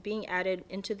segment is being added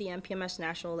into the NPMS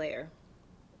national layer.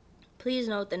 Please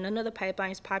note that none of the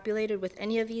pipelines populated with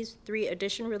any of these three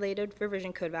addition-related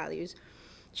revision code values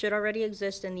should already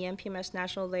exist in the NPMS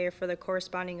national layer for the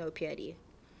corresponding OPID.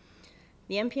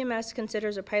 The NPMS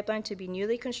considers a pipeline to be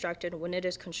newly constructed when it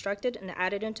is constructed and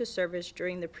added into service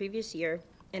during the previous year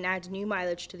and adds new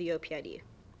mileage to the OPID.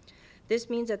 This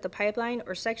means that the pipeline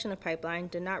or section of pipeline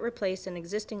did not replace an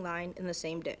existing line in the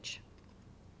same ditch.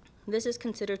 This is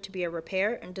considered to be a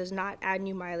repair and does not add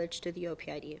new mileage to the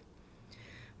OPID.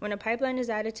 When a pipeline is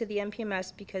added to the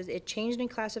NPMS because it changed in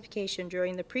classification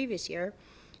during the previous year,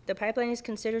 the pipeline is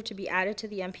considered to be added to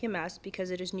the NPMS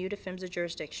because it is new to PHMSA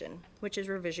jurisdiction, which is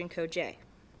Revision Code J.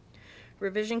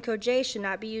 Revision Code J should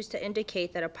not be used to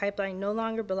indicate that a pipeline no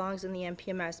longer belongs in the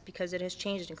NPMS because it has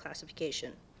changed in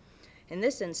classification. In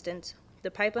this instance,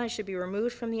 the pipeline should be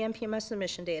removed from the NPMS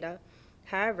submission data.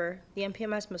 However, the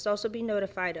NPMS must also be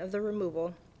notified of the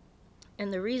removal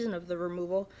and the reason of the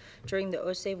removal during the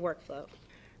OSAVE workflow.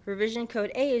 Revision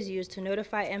Code A is used to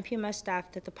notify NPMS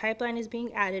staff that the pipeline is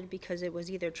being added because it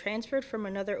was either transferred from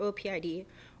another OPID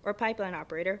or pipeline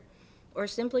operator, or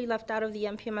simply left out of the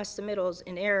NPMS submittals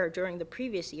in error during the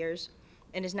previous years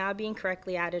and is now being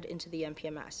correctly added into the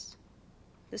NPMS.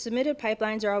 The submitted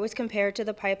pipelines are always compared to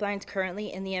the pipelines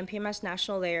currently in the NPMS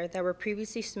national layer that were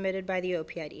previously submitted by the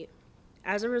OPID.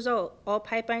 As a result, all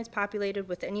pipelines populated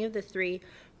with any of the three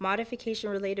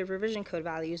modification-related revision code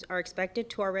values are expected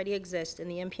to already exist in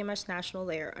the NPMS national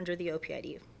layer under the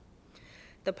OPID.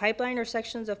 The pipeline or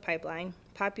sections of pipeline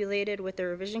populated with the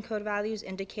revision code values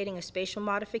indicating a spatial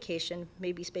modification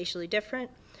may be spatially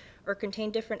different or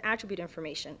contain different attribute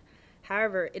information.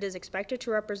 However, it is expected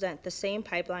to represent the same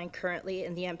pipeline currently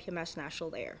in the NPMS national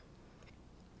layer.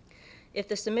 If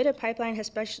the submitted pipeline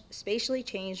has spatially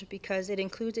changed because it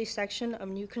includes a section of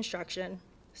new construction,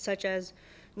 such as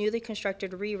newly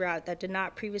constructed reroute that did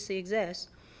not previously exist,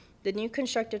 the new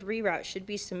constructed reroute should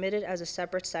be submitted as a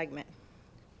separate segment.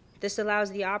 This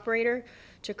allows the operator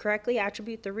to correctly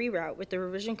attribute the reroute with the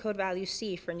revision code value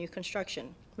C for new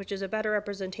construction, which is a better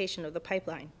representation of the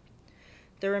pipeline.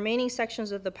 The remaining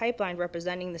sections of the pipeline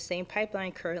representing the same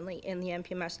pipeline currently in the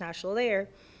NPMS national layer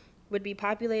would be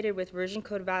populated with revision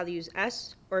code values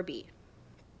S or B.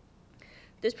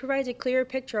 This provides a clearer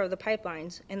picture of the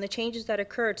pipelines and the changes that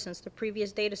occurred since the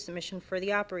previous data submission for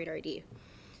the operator ID.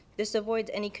 This avoids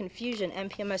any confusion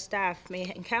NPMS staff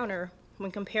may encounter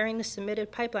when comparing the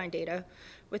submitted pipeline data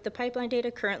with the pipeline data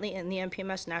currently in the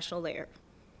NPMS national layer.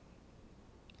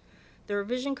 The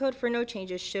revision code for no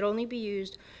changes should only be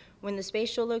used when the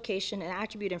spatial location and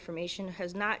attribute information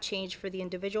has not changed for the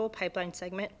individual pipeline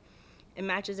segment and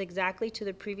matches exactly to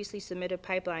the previously submitted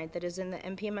pipeline that is in the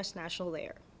NPMS national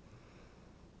layer.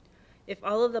 If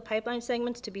all of the pipeline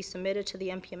segments to be submitted to the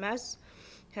NPMS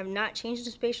have not changed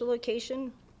the spatial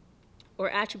location or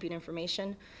attribute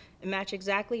information and match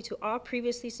exactly to all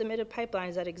previously submitted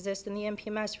pipelines that exist in the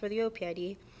NPMS for the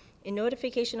OPID, a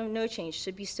notification of no change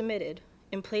should be submitted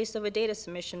in place of a data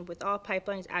submission with all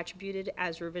pipelines attributed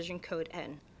as revision code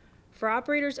N. For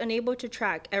operators unable to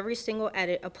track every single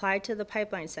edit applied to the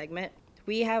pipeline segment,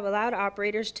 we have allowed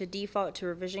operators to default to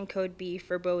revision code B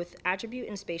for both attribute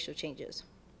and spatial changes.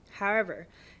 However,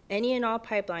 any and all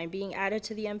pipeline being added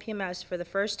to the NPMS for the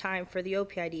first time for the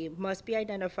OPID must be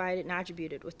identified and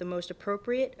attributed with the most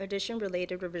appropriate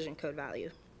addition-related revision code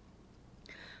value.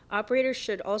 Operators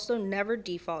should also never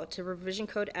default to revision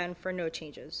code N for no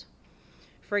changes.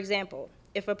 For example,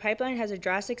 if a pipeline has a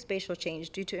drastic spatial change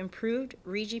due to improved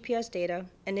re-GPS data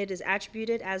and it is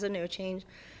attributed as a no change,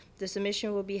 the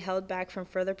submission will be held back from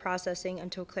further processing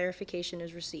until clarification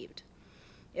is received.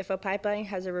 If a pipeline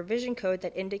has a revision code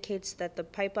that indicates that the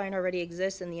pipeline already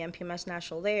exists in the NPMS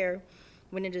national layer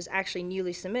when it is actually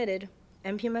newly submitted,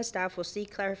 NPMS staff will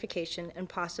seek clarification and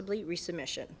possibly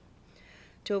resubmission.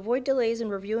 To avoid delays in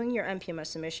reviewing your NPMS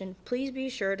submission, please be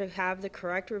sure to have the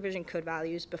correct revision code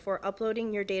values before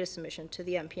uploading your data submission to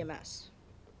the NPMS.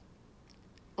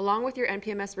 Along with your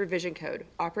NPMS revision code,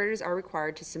 operators are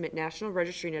required to submit National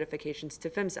Registry notifications to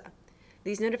PHMSA.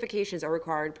 These notifications are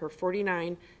required per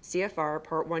 49 CFR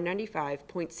Part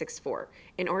 195.64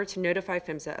 in order to notify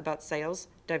PHMSA about sales,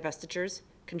 divestitures,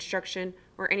 construction,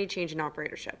 or any change in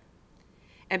operatorship.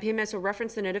 NPMS will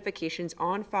reference the notifications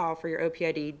on file for your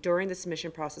OPID during the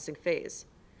submission processing phase.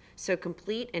 So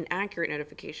complete and accurate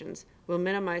notifications will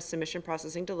minimize submission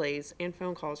processing delays and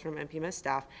phone calls from NPMS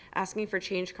staff asking for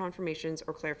change confirmations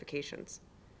or clarifications.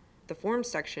 The Forms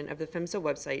section of the PHMSA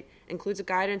website includes a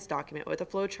guidance document with a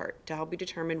flowchart to help you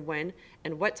determine when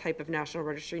and what type of National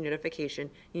Registry notification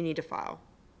you need to file.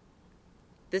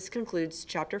 This concludes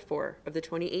Chapter 4 of the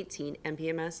 2018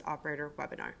 NPMS Operator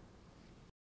Webinar.